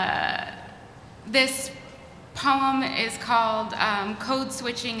this poem is called Code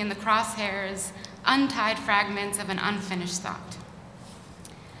Switching in the Crosshairs, Untied Fragments of an Unfinished Thought.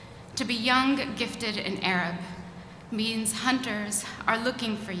 To be young, gifted in Arab means hunters are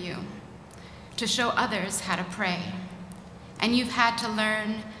looking for you to show others how to prey. And you've had to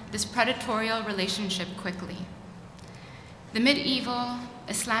learn this predatorial relationship quickly. The medieval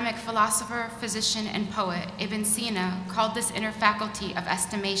Islamic philosopher, physician, and poet Ibn Sina called this inner faculty of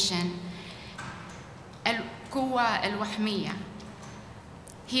estimation al-quwa al-wahmiya.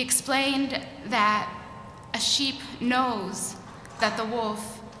 He explained that a sheep knows that the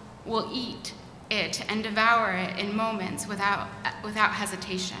wolf will eat it and devour it in moments without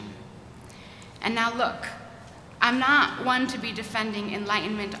hesitation. And now look, I'm not one to be defending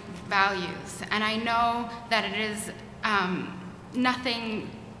Enlightenment values, and I know that it is nothing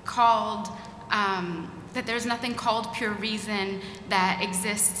called, that there's nothing called pure reason that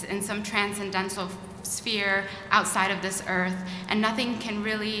exists in some transcendental sphere outside of this earth, and nothing can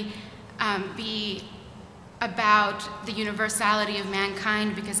really be about the universality of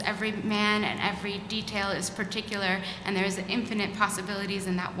mankind because every man and every detail is particular and there's infinite possibilities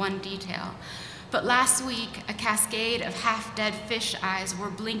in that one detail. But last week, a cascade of half-dead fish eyes were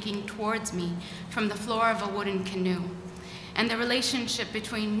blinking towards me from the floor of a wooden canoe. And the relationship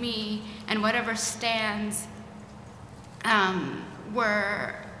between me and whatever stands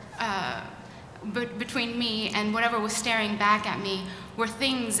were between me and whatever was staring back at me were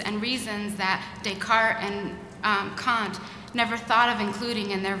things and reasons that Descartes and Kant never thought of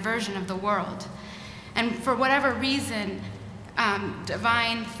including in their version of the world. And for whatever reason,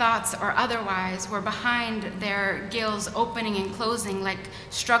 divine thoughts or otherwise were behind their gills opening and closing like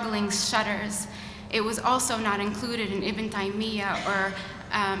struggling shutters. It was also not included in Ibn Taymiyyah or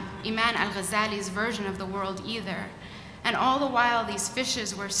Imam al-Ghazali's version of the world either. And all the while these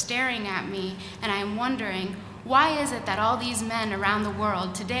fishes were staring at me, and I'm wondering, why is it that all these men around the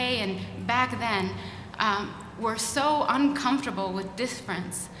world today and back then were so uncomfortable with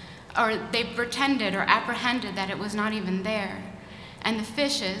difference, or they pretended or apprehended that it was not even there? And the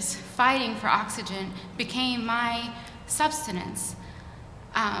fishes fighting for oxygen became my subsistence,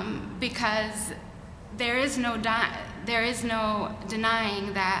 because there is no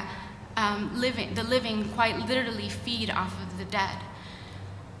denying that the living quite literally feed off of the dead.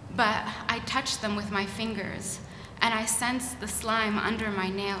 But I touched them with my fingers, and I sensed the slime under my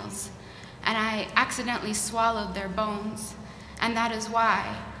nails, and I accidentally swallowed their bones. And that is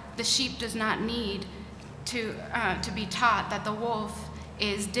why the sheep does not need to be taught that the wolf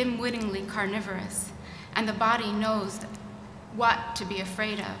is dim-wittingly carnivorous, and the body knows what to be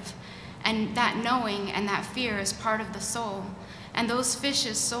afraid of. And that knowing and that fear is part of the soul. And those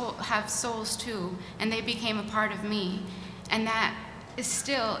fishes have souls too, and they became a part of me. And that is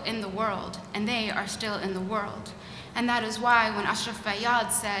still in the world, and they are still in the world. And that is why when Ashraf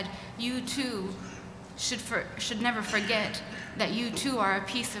Fayadh said, you too should never forget that you too are a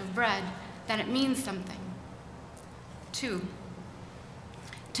piece of bread, that it means something. 2,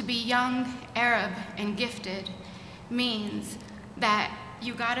 to be young, Arab, and gifted means that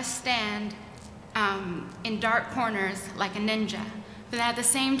you gotta stand in dark corners like a ninja. But at the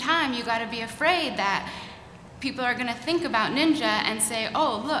same time, you gotta be afraid that people are gonna think about ninja and say,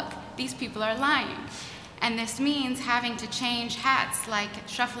 oh, look, these people are lying. And this means having to change hats like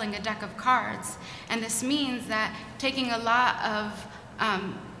shuffling a deck of cards. And this means that taking a lot of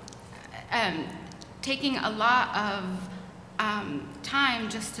time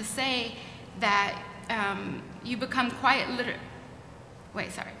just to say that you become quite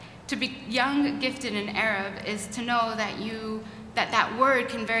to be young, gifted, and Arab is to know that that word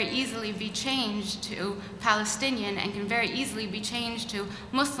can very easily be changed to Palestinian, and can very easily be changed to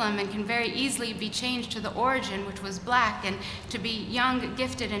Muslim, and can very easily be changed to the origin, which was black. And to be young,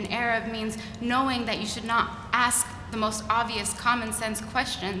 gifted, and Arab means knowing that you should not ask the most obvious common sense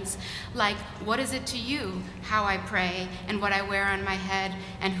questions like, what is it to you how I pray, and what I wear on my head,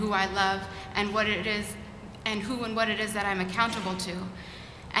 and who I love, and what it is, and who and what it is that I'm accountable to.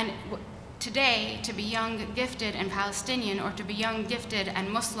 And today, to be young, gifted, and Palestinian, or to be young, gifted,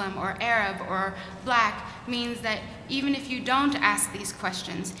 and Muslim, or Arab, or black, means that even if you don't ask these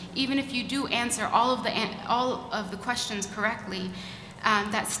questions, even if you do answer all of the questions correctly,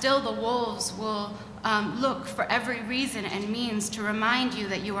 that still the wolves will look for every reason and means to remind you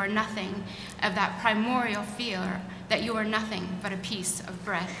that you are nothing, of that primordial fear that you are nothing but a piece of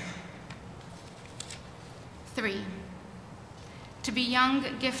bread. 3, to be young,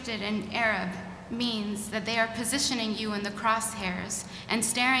 gifted, and Arab means that they are positioning you in the crosshairs and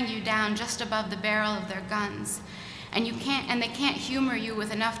staring you down just above the barrel of their guns. And they can't humor you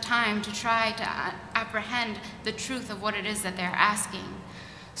with enough time to try to apprehend the truth of what it is that they're asking.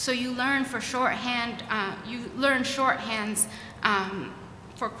 So you learn shorthands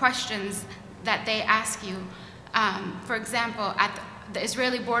for questions that they ask you. For example, at the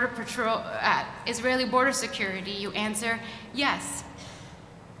Israeli Border Patrol, Israeli Border Security, you answer, yes.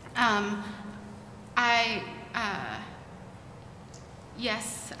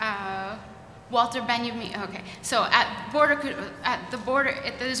 Yes, Walter Benjamin, okay. So at the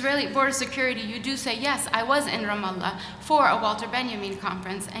Israeli Border Security, you do say, yes, I was in Ramallah for a Walter Benjamin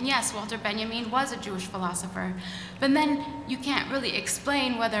conference, and yes, Walter Benjamin was a Jewish philosopher. But then you can't really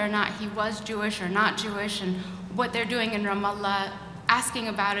explain whether or not he was Jewish or not Jewish, and what they're doing in Ramallah, asking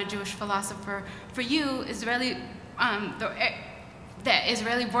about a Jewish philosopher. For you, the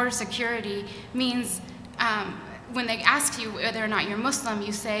Israeli Border Security means when they ask you whether or not you're Muslim,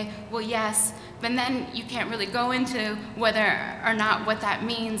 you say, well, yes, but then you can't really go into whether or not what that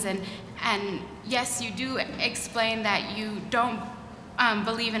means. And yes, you do explain that you don't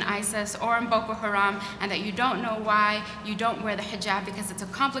believe in ISIS or in Boko Haram, and that you don't know why you don't wear the hijab, because it's a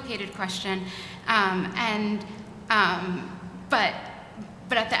complicated question. But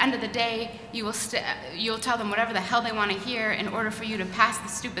but at the end of the day, you'll tell them whatever the hell they want to hear in order for you to pass the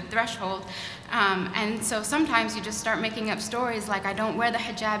stupid threshold. And so sometimes you just start making up stories like, I don't wear the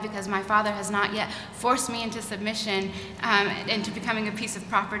hijab because my father has not yet forced me into submission, into becoming a piece of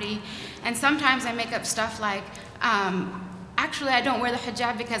property. And sometimes I make up stuff like, actually I don't wear the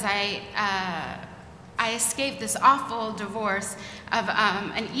hijab because I escaped this awful divorce of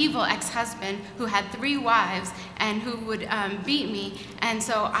an evil ex-husband who had 3 wives and who would beat me. And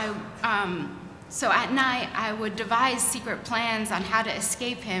so so at night I would devise secret plans on how to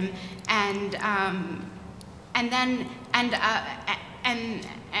escape him, and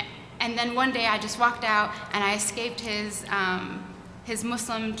then one day I just walked out and I escaped his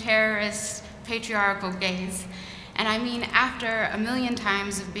Muslim terrorist patriarchal gaze. And I mean, after 1,000,000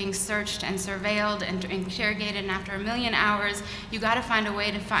 times of being searched and surveilled and interrogated, and after 1,000,000 hours, you got to find a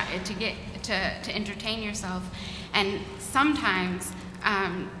way to entertain yourself. And sometimes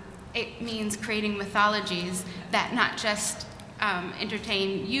it means creating mythologies that not just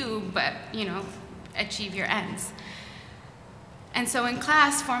entertain you, but achieve your ends. And so in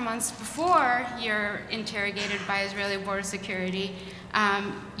class, 4 months before you're interrogated by Israeli border security,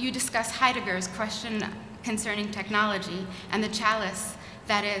 you discuss Heidegger's question concerning technology and the chalice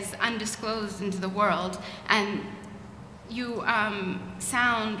that is undisclosed into the world, and you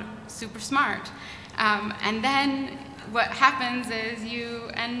sound super smart. And then what happens is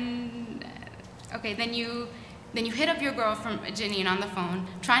then you hit up your girl from Janine on the phone,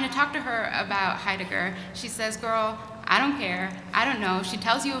 trying to talk to her about Heidegger. She says, girl, I don't care, I don't know. She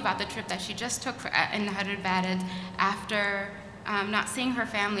tells you about the trip that she just took in Hyderabad after not seeing her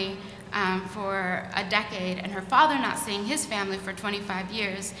family for a decade, and her father not seeing his family for 25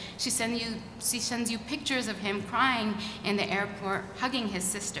 years. She sends you pictures of him crying in the airport, hugging his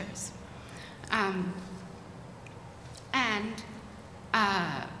sisters.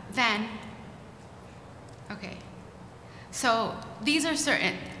 Okay. So these are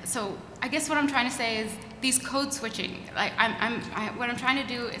certain, so I guess what I'm trying to say is these code switching, like what I'm trying to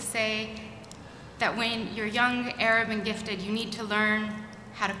do is say that when you're young, Arab, and gifted, you need to learn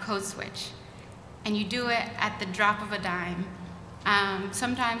how to code switch. And you do it at the drop of a dime.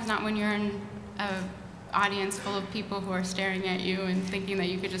 Sometimes not when you're in an audience full of people who are staring at you and thinking that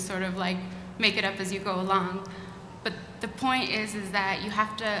you could just sort of like make it up as you go along. But the point is that you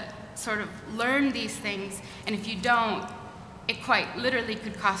have to sort of learn these things, and if you don't, it quite literally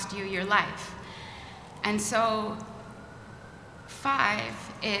could cost you your life. And so 5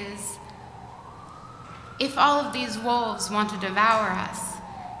 is, if all of these wolves want to devour us,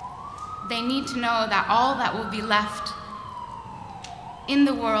 they need to know that all that will be left in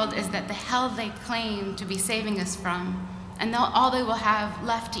the world is that the hell they claim to be saving us from, and all they will have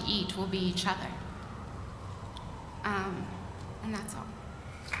left to eat will be each other. And that's all.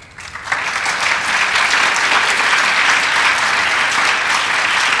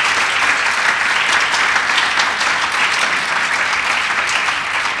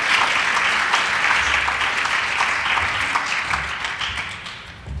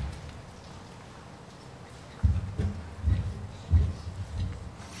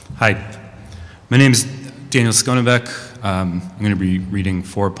 Hi, my name is Daniel Skonebeck. I'm going to be reading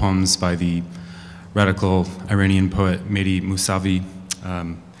 4 poems by the radical Iranian poet Mehdi Mousavi,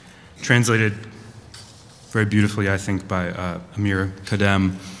 translated very beautifully, I think, by Amir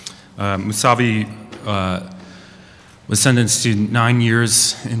Kadem. Mousavi was sentenced to 9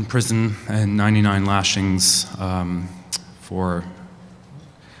 years in prison and 99 lashings for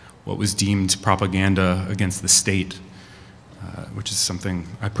what was deemed propaganda against the state, which is something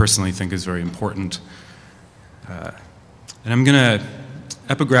I personally think is very important. And I'm going to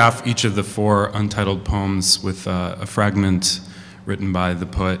epigraph each of the 4 untitled poems with a fragment written by the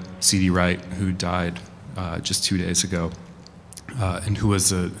poet C.D. Wright, who died just 2 days ago, and who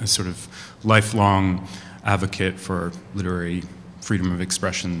was a sort of lifelong advocate for literary freedom of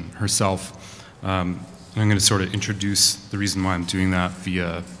expression herself. I'm going to sort of introduce the reason why I'm doing that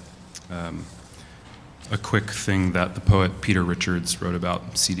via a quick thing that the poet Peter Richards wrote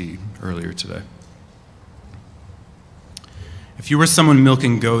about CD earlier today. If you were someone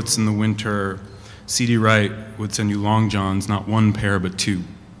milking goats in the winter, C.D. Wright would send you long johns, not 1 pair, but 2.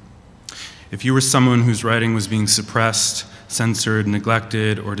 If you were someone whose writing was being suppressed, censored,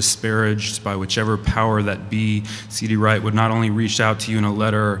 neglected, or disparaged by whichever power that be, C.D. Wright would not only reach out to you in a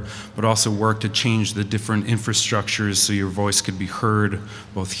letter, but also work to change the different infrastructures so your voice could be heard,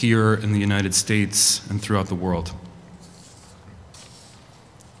 both here in the United States and throughout the world.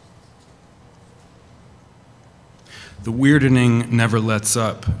 The weirdening never lets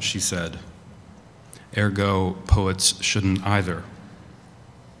up, she said. Ergo, poets shouldn't either.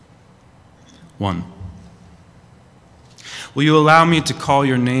 1. Will you allow me to call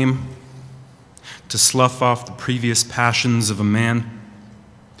your name, to slough off the previous passions of a man?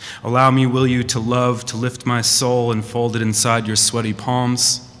 Allow me, will you, to love, to lift my soul and fold it inside your sweaty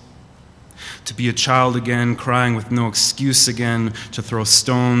palms? To be a child again, crying with no excuse again, to throw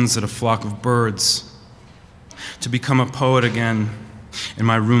stones at a flock of birds. To become a poet again in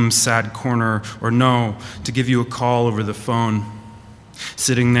my room's sad corner, or no, to give you a call over the phone.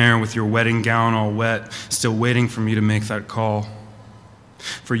 Sitting there with your wedding gown all wet, still waiting for me to make that call.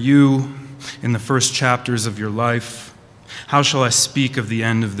 For you, in the first chapters of your life, how shall I speak of the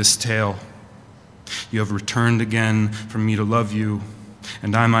end of this tale? You have returned again for me to love you,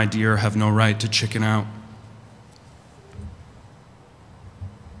 and I, my dear, have no right to chicken out.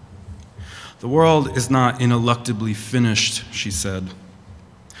 The world is not ineluctably finished, she said,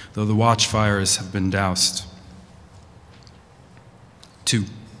 though the watchfires have been doused. 2.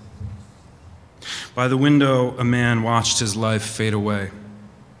 By the window, a man watched his life fade away.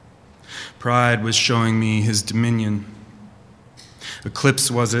 Pride was showing me his dominion. Eclipse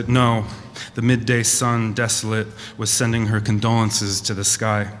was it? No. The midday sun, desolate, was sending her condolences to the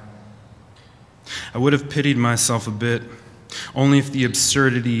sky. I would have pitied myself a bit, only if the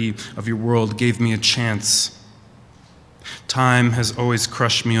absurdity of your world gave me a chance. Time has always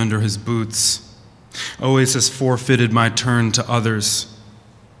crushed me under his boots, always has forfeited my turn to others.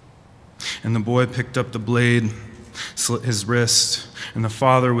 And the boy picked up the blade, slit his wrist, and the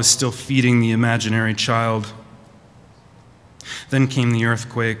father was still feeding the imaginary child. Then came the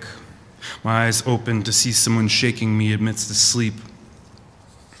earthquake. My eyes opened to see someone shaking me amidst the sleep.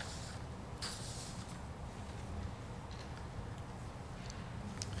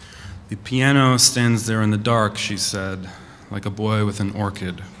 The piano stands there in the dark, she said, like a boy with an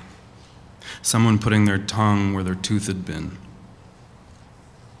orchid. Someone putting their tongue where their tooth had been.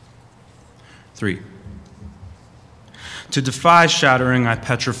 3. To defy shattering, I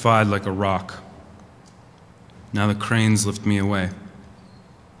petrified like a rock. Now the cranes lift me away.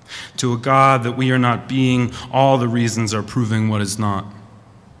 To a God that we are not being, all the reasons are proving what is not.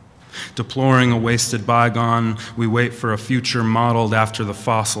 Deploring a wasted bygone, we wait for a future modeled after the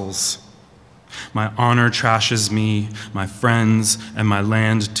fossils. My honor trashes me, my friends, and my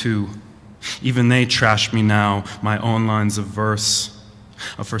land too. Even they trash me now, my own lines of verse.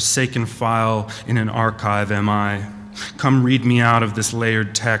 A forsaken file in an archive am I. Come read me out of this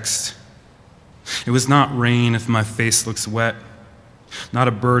layered text. It was not rain if my face looks wet. Not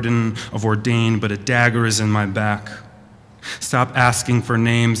a burden of ordain, but a dagger is in my back. Stop asking for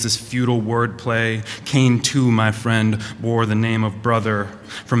names, this futile wordplay. Cain too, my friend, bore the name of brother.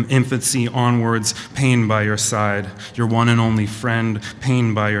 From infancy onwards, pain by your side. Your one and only friend,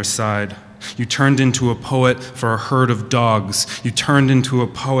 pain by your side. You turned into a poet for a herd of dogs. You turned into a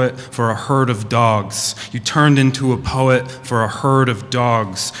poet for a herd of dogs. You turned into a poet for a herd of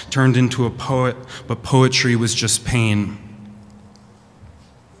dogs. Turned into a poet, but poetry was just pain.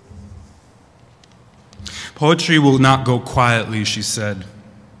 Poetry will not go quietly, she said.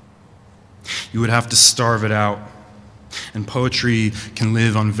 You would have to starve it out. And poetry can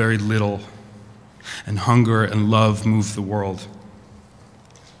live on very little. And hunger and love move the world.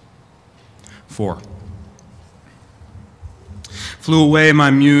 4. Flew away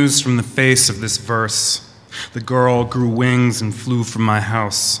my muse from the face of this verse. The girl grew wings and flew from my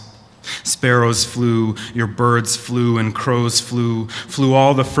house. Sparrows flew, your birds flew, and crows flew, flew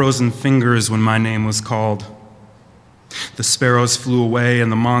all the frozen fingers when my name was called. The sparrows flew away, and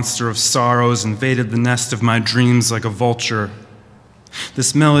the monster of sorrows invaded the nest of my dreams like a vulture.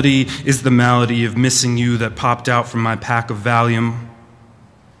 This melody is the malady of missing you that popped out from my pack of Valium.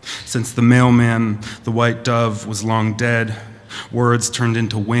 Since the mailman, the white dove, was long dead, words turned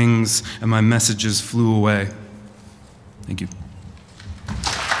into wings, and my messages flew away. Thank you.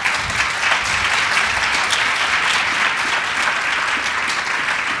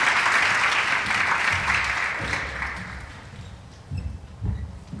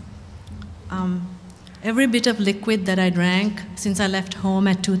 Every bit of liquid that I drank since I left home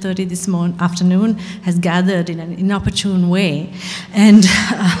at 2:30 this afternoon has gathered in an inopportune way. And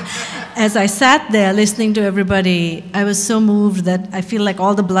as I sat there listening to everybody, I was so moved that I feel like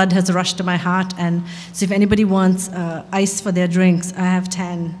all the blood has rushed to my heart. And so if anybody wants ice for their drinks, I have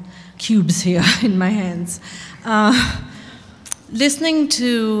 10 cubes here in my hands. Listening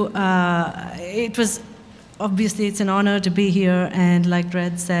to, obviously, it's an honor to be here, and like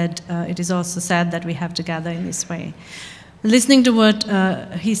Dred said, it is also sad that we have to gather in this way. Listening to what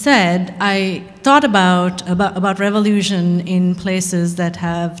he said, I thought about revolution in places that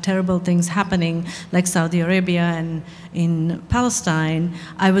have terrible things happening, like Saudi Arabia and in Palestine.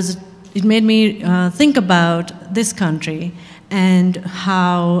 I was it made me think about this country and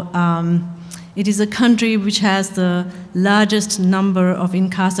how it is a country which has the largest number of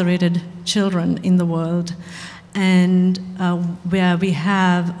incarcerated children in the world, and where we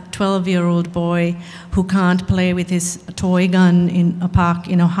have a 12-year-old boy who can't play with his toy gun in a park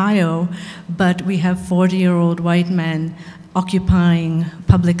in Ohio, but we have 40-year-old white men occupying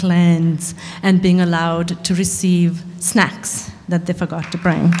public lands and being allowed to receive snacks that they forgot to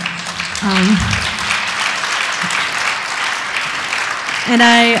bring. And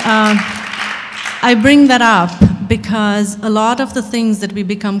I bring that up because a lot of the things that we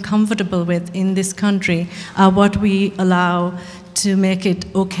become comfortable with in this country are what we allow to make it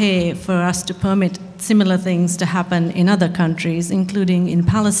okay for us to permit similar things to happen in other countries, including in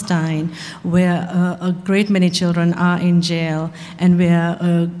Palestine, where a great many children are in jail, and where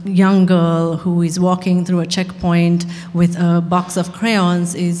a young girl who is walking through a checkpoint with a box of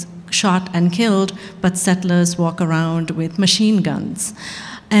crayons is shot and killed, but settlers walk around with machine guns.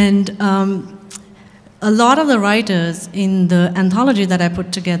 And a lot of the writers in the anthology that I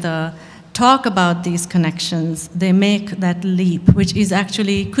put together talk about these connections. They make that leap, which is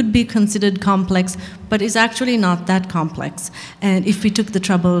actually, could be considered complex, but is actually not that complex. And if we took the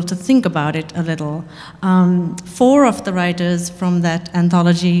trouble to think about it a little, 4 of the writers from that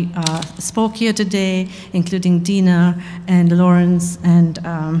anthology spoke here today, including Dina and Lawrence and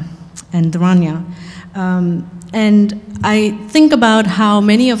Rania. And I think about how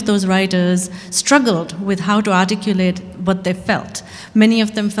many of those writers struggled with how to articulate what they felt. Many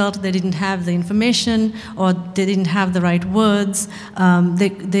of them felt they didn't have the information, or they didn't have the right words,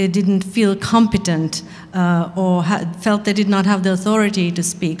 they didn't feel competent, or felt they did not have the authority to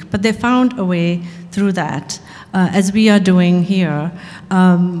speak. But they found a way through that, as we are doing here.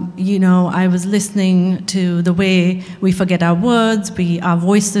 You know, I was listening to the way we forget our words, our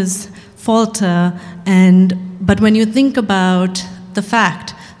voices falter, but when you think about the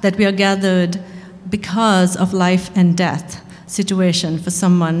fact that we are gathered because of life and death situation for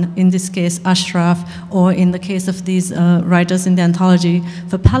someone, in this case Ashraf, or in the case of these writers in the anthology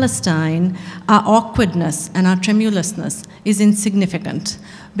for Palestine, our awkwardness and our tremulousness is insignificant,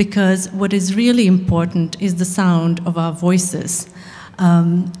 because what is really important is the sound of our voices.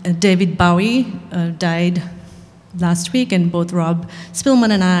 David Bowie died last week, and both Rob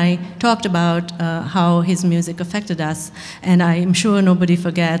Spillman and I talked about how his music affected us, and I'm sure nobody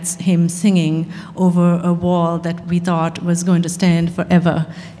forgets him singing over a wall that we thought was going to stand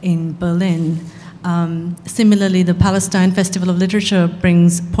forever in Berlin. Similarly, the Palestine Festival of Literature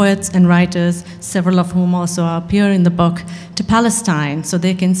brings poets and writers, several of whom also appear in the book, to Palestine so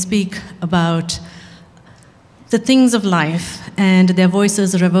they can speak about the things of life, and their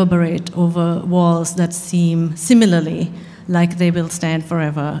voices reverberate over walls that seem similarly like they will stand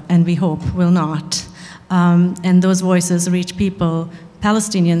forever, and we hope will not. And those voices reach people,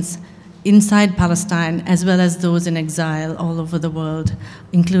 Palestinians inside Palestine, as well as those in exile all over the world,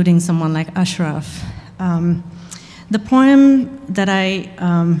 including someone like Ashraf. The poem that I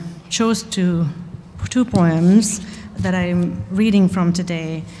chose 2 poems that I'm reading from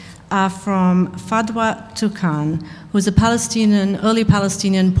today are from Fadwa Tukan, who's a early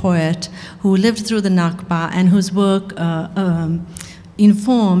Palestinian poet who lived through the Nakba and whose work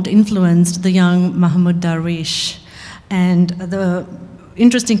influenced the young Mahmoud Darwish. And the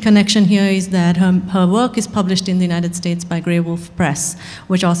interesting connection here is that her work is published in the United States by Grey Wolf Press,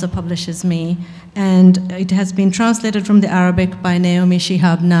 which also publishes me. And it has been translated from the Arabic by Naomi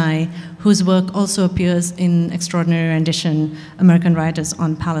Shihab Nye, whose work also appears in Extraordinary Rendition, American Writers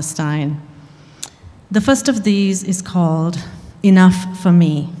on Palestine. The first of these is called Enough for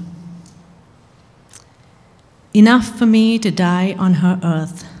Me. Enough for me to die on her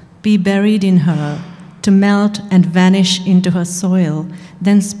earth, be buried in her, to melt and vanish into her soil,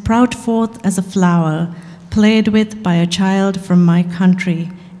 then sprout forth as a flower, played with by a child from my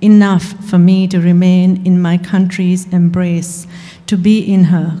country. Enough for me to remain in my country's embrace, to be in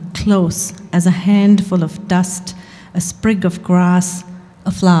her, close as a handful of dust, a sprig of grass,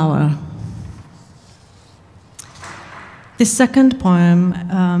 a flower. This second poem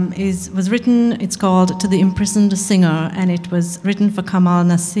was written, it's called To the Imprisoned Singer, and it was written for Kamal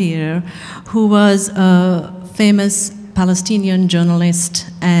Nasir, who was a famous Palestinian journalist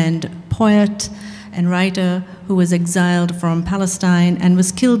and poet and writer who was exiled from Palestine and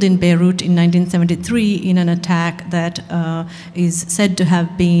was killed in Beirut in 1973 in an attack that is said to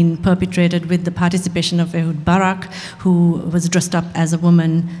have been perpetrated with the participation of Ehud Barak, who was dressed up as a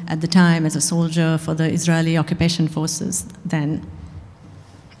woman at the time, as a soldier for the Israeli occupation forces then.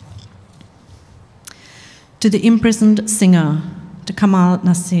 To the Imprisoned Singer, to Kamal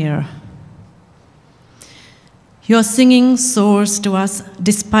Nasir. Your singing soars to us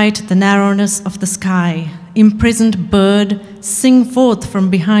despite the narrowness of the sky. Imprisoned bird, sing forth from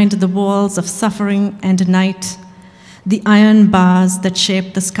behind the walls of suffering and night. The iron bars that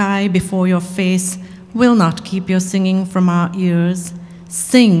shape the sky before your face will not keep your singing from our ears.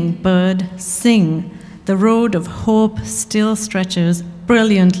 Sing, bird, sing. The road of hope still stretches,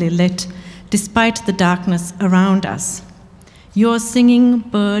 brilliantly lit, despite the darkness around us. Your singing,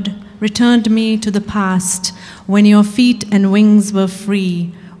 bird, returned me to the past, when your feet and wings were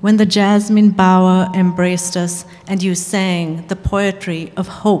free, when the jasmine bower embraced us, and you sang the poetry of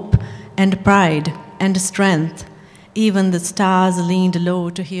hope and pride and strength. Even the stars leaned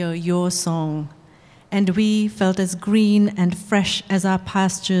low to hear your song. And we felt as green and fresh as our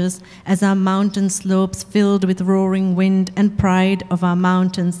pastures, as our mountain slopes filled with roaring wind and pride of our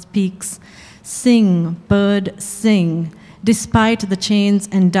mountains' peaks. Sing, bird, sing. Despite the chains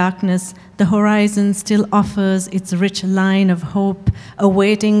and darkness, the horizon still offers its rich line of hope,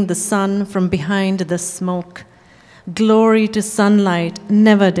 awaiting the sun from behind the smoke. Glory to sunlight,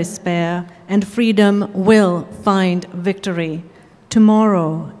 never despair, and freedom will find victory.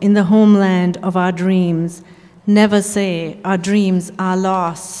 Tomorrow, in the homeland of our dreams, never say our dreams are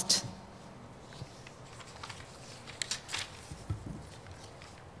lost.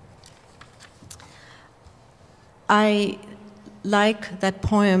 I like that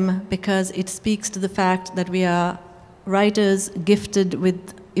poem because it speaks to the fact that we are writers gifted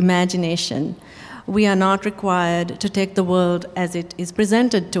with imagination. We are not required to take the world as it is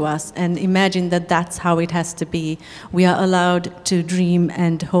presented to us and imagine that that's how it has to be. We are allowed to dream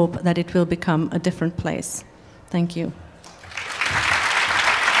and hope that it will become a different place. Thank you.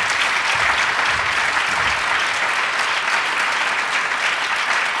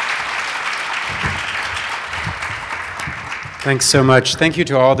 Thanks so much. Thank you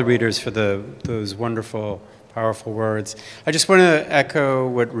to all the readers for those wonderful, powerful words. I just want to echo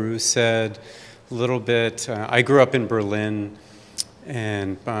what Ru said a little bit. I grew up in Berlin,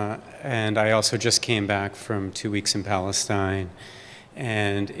 and I also just came back from 2 weeks in Palestine.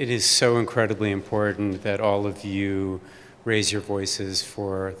 And it is so incredibly important that all of you raise your voices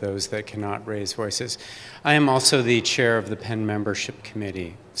for those that cannot raise voices. I am also the chair of the PEN membership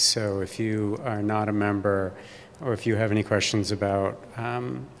committee. So if you are not a member, or if you have any questions about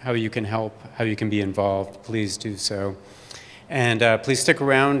how you can help, how you can be involved, please do so. And please stick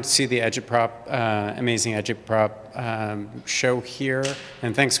around, see the Agitprop, amazing Agitprop show here.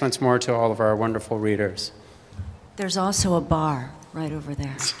 And thanks once more to all of our wonderful readers. There's also a bar right over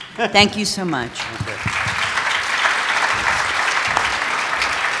there. Thank you so much. Okay.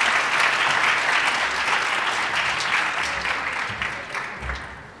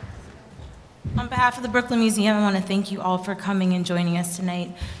 On behalf of the Brooklyn Museum, I want to thank you all for coming and joining us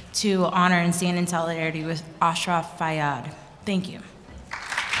tonight to honor and stand in solidarity with Ashraf Fayadh. Thank you.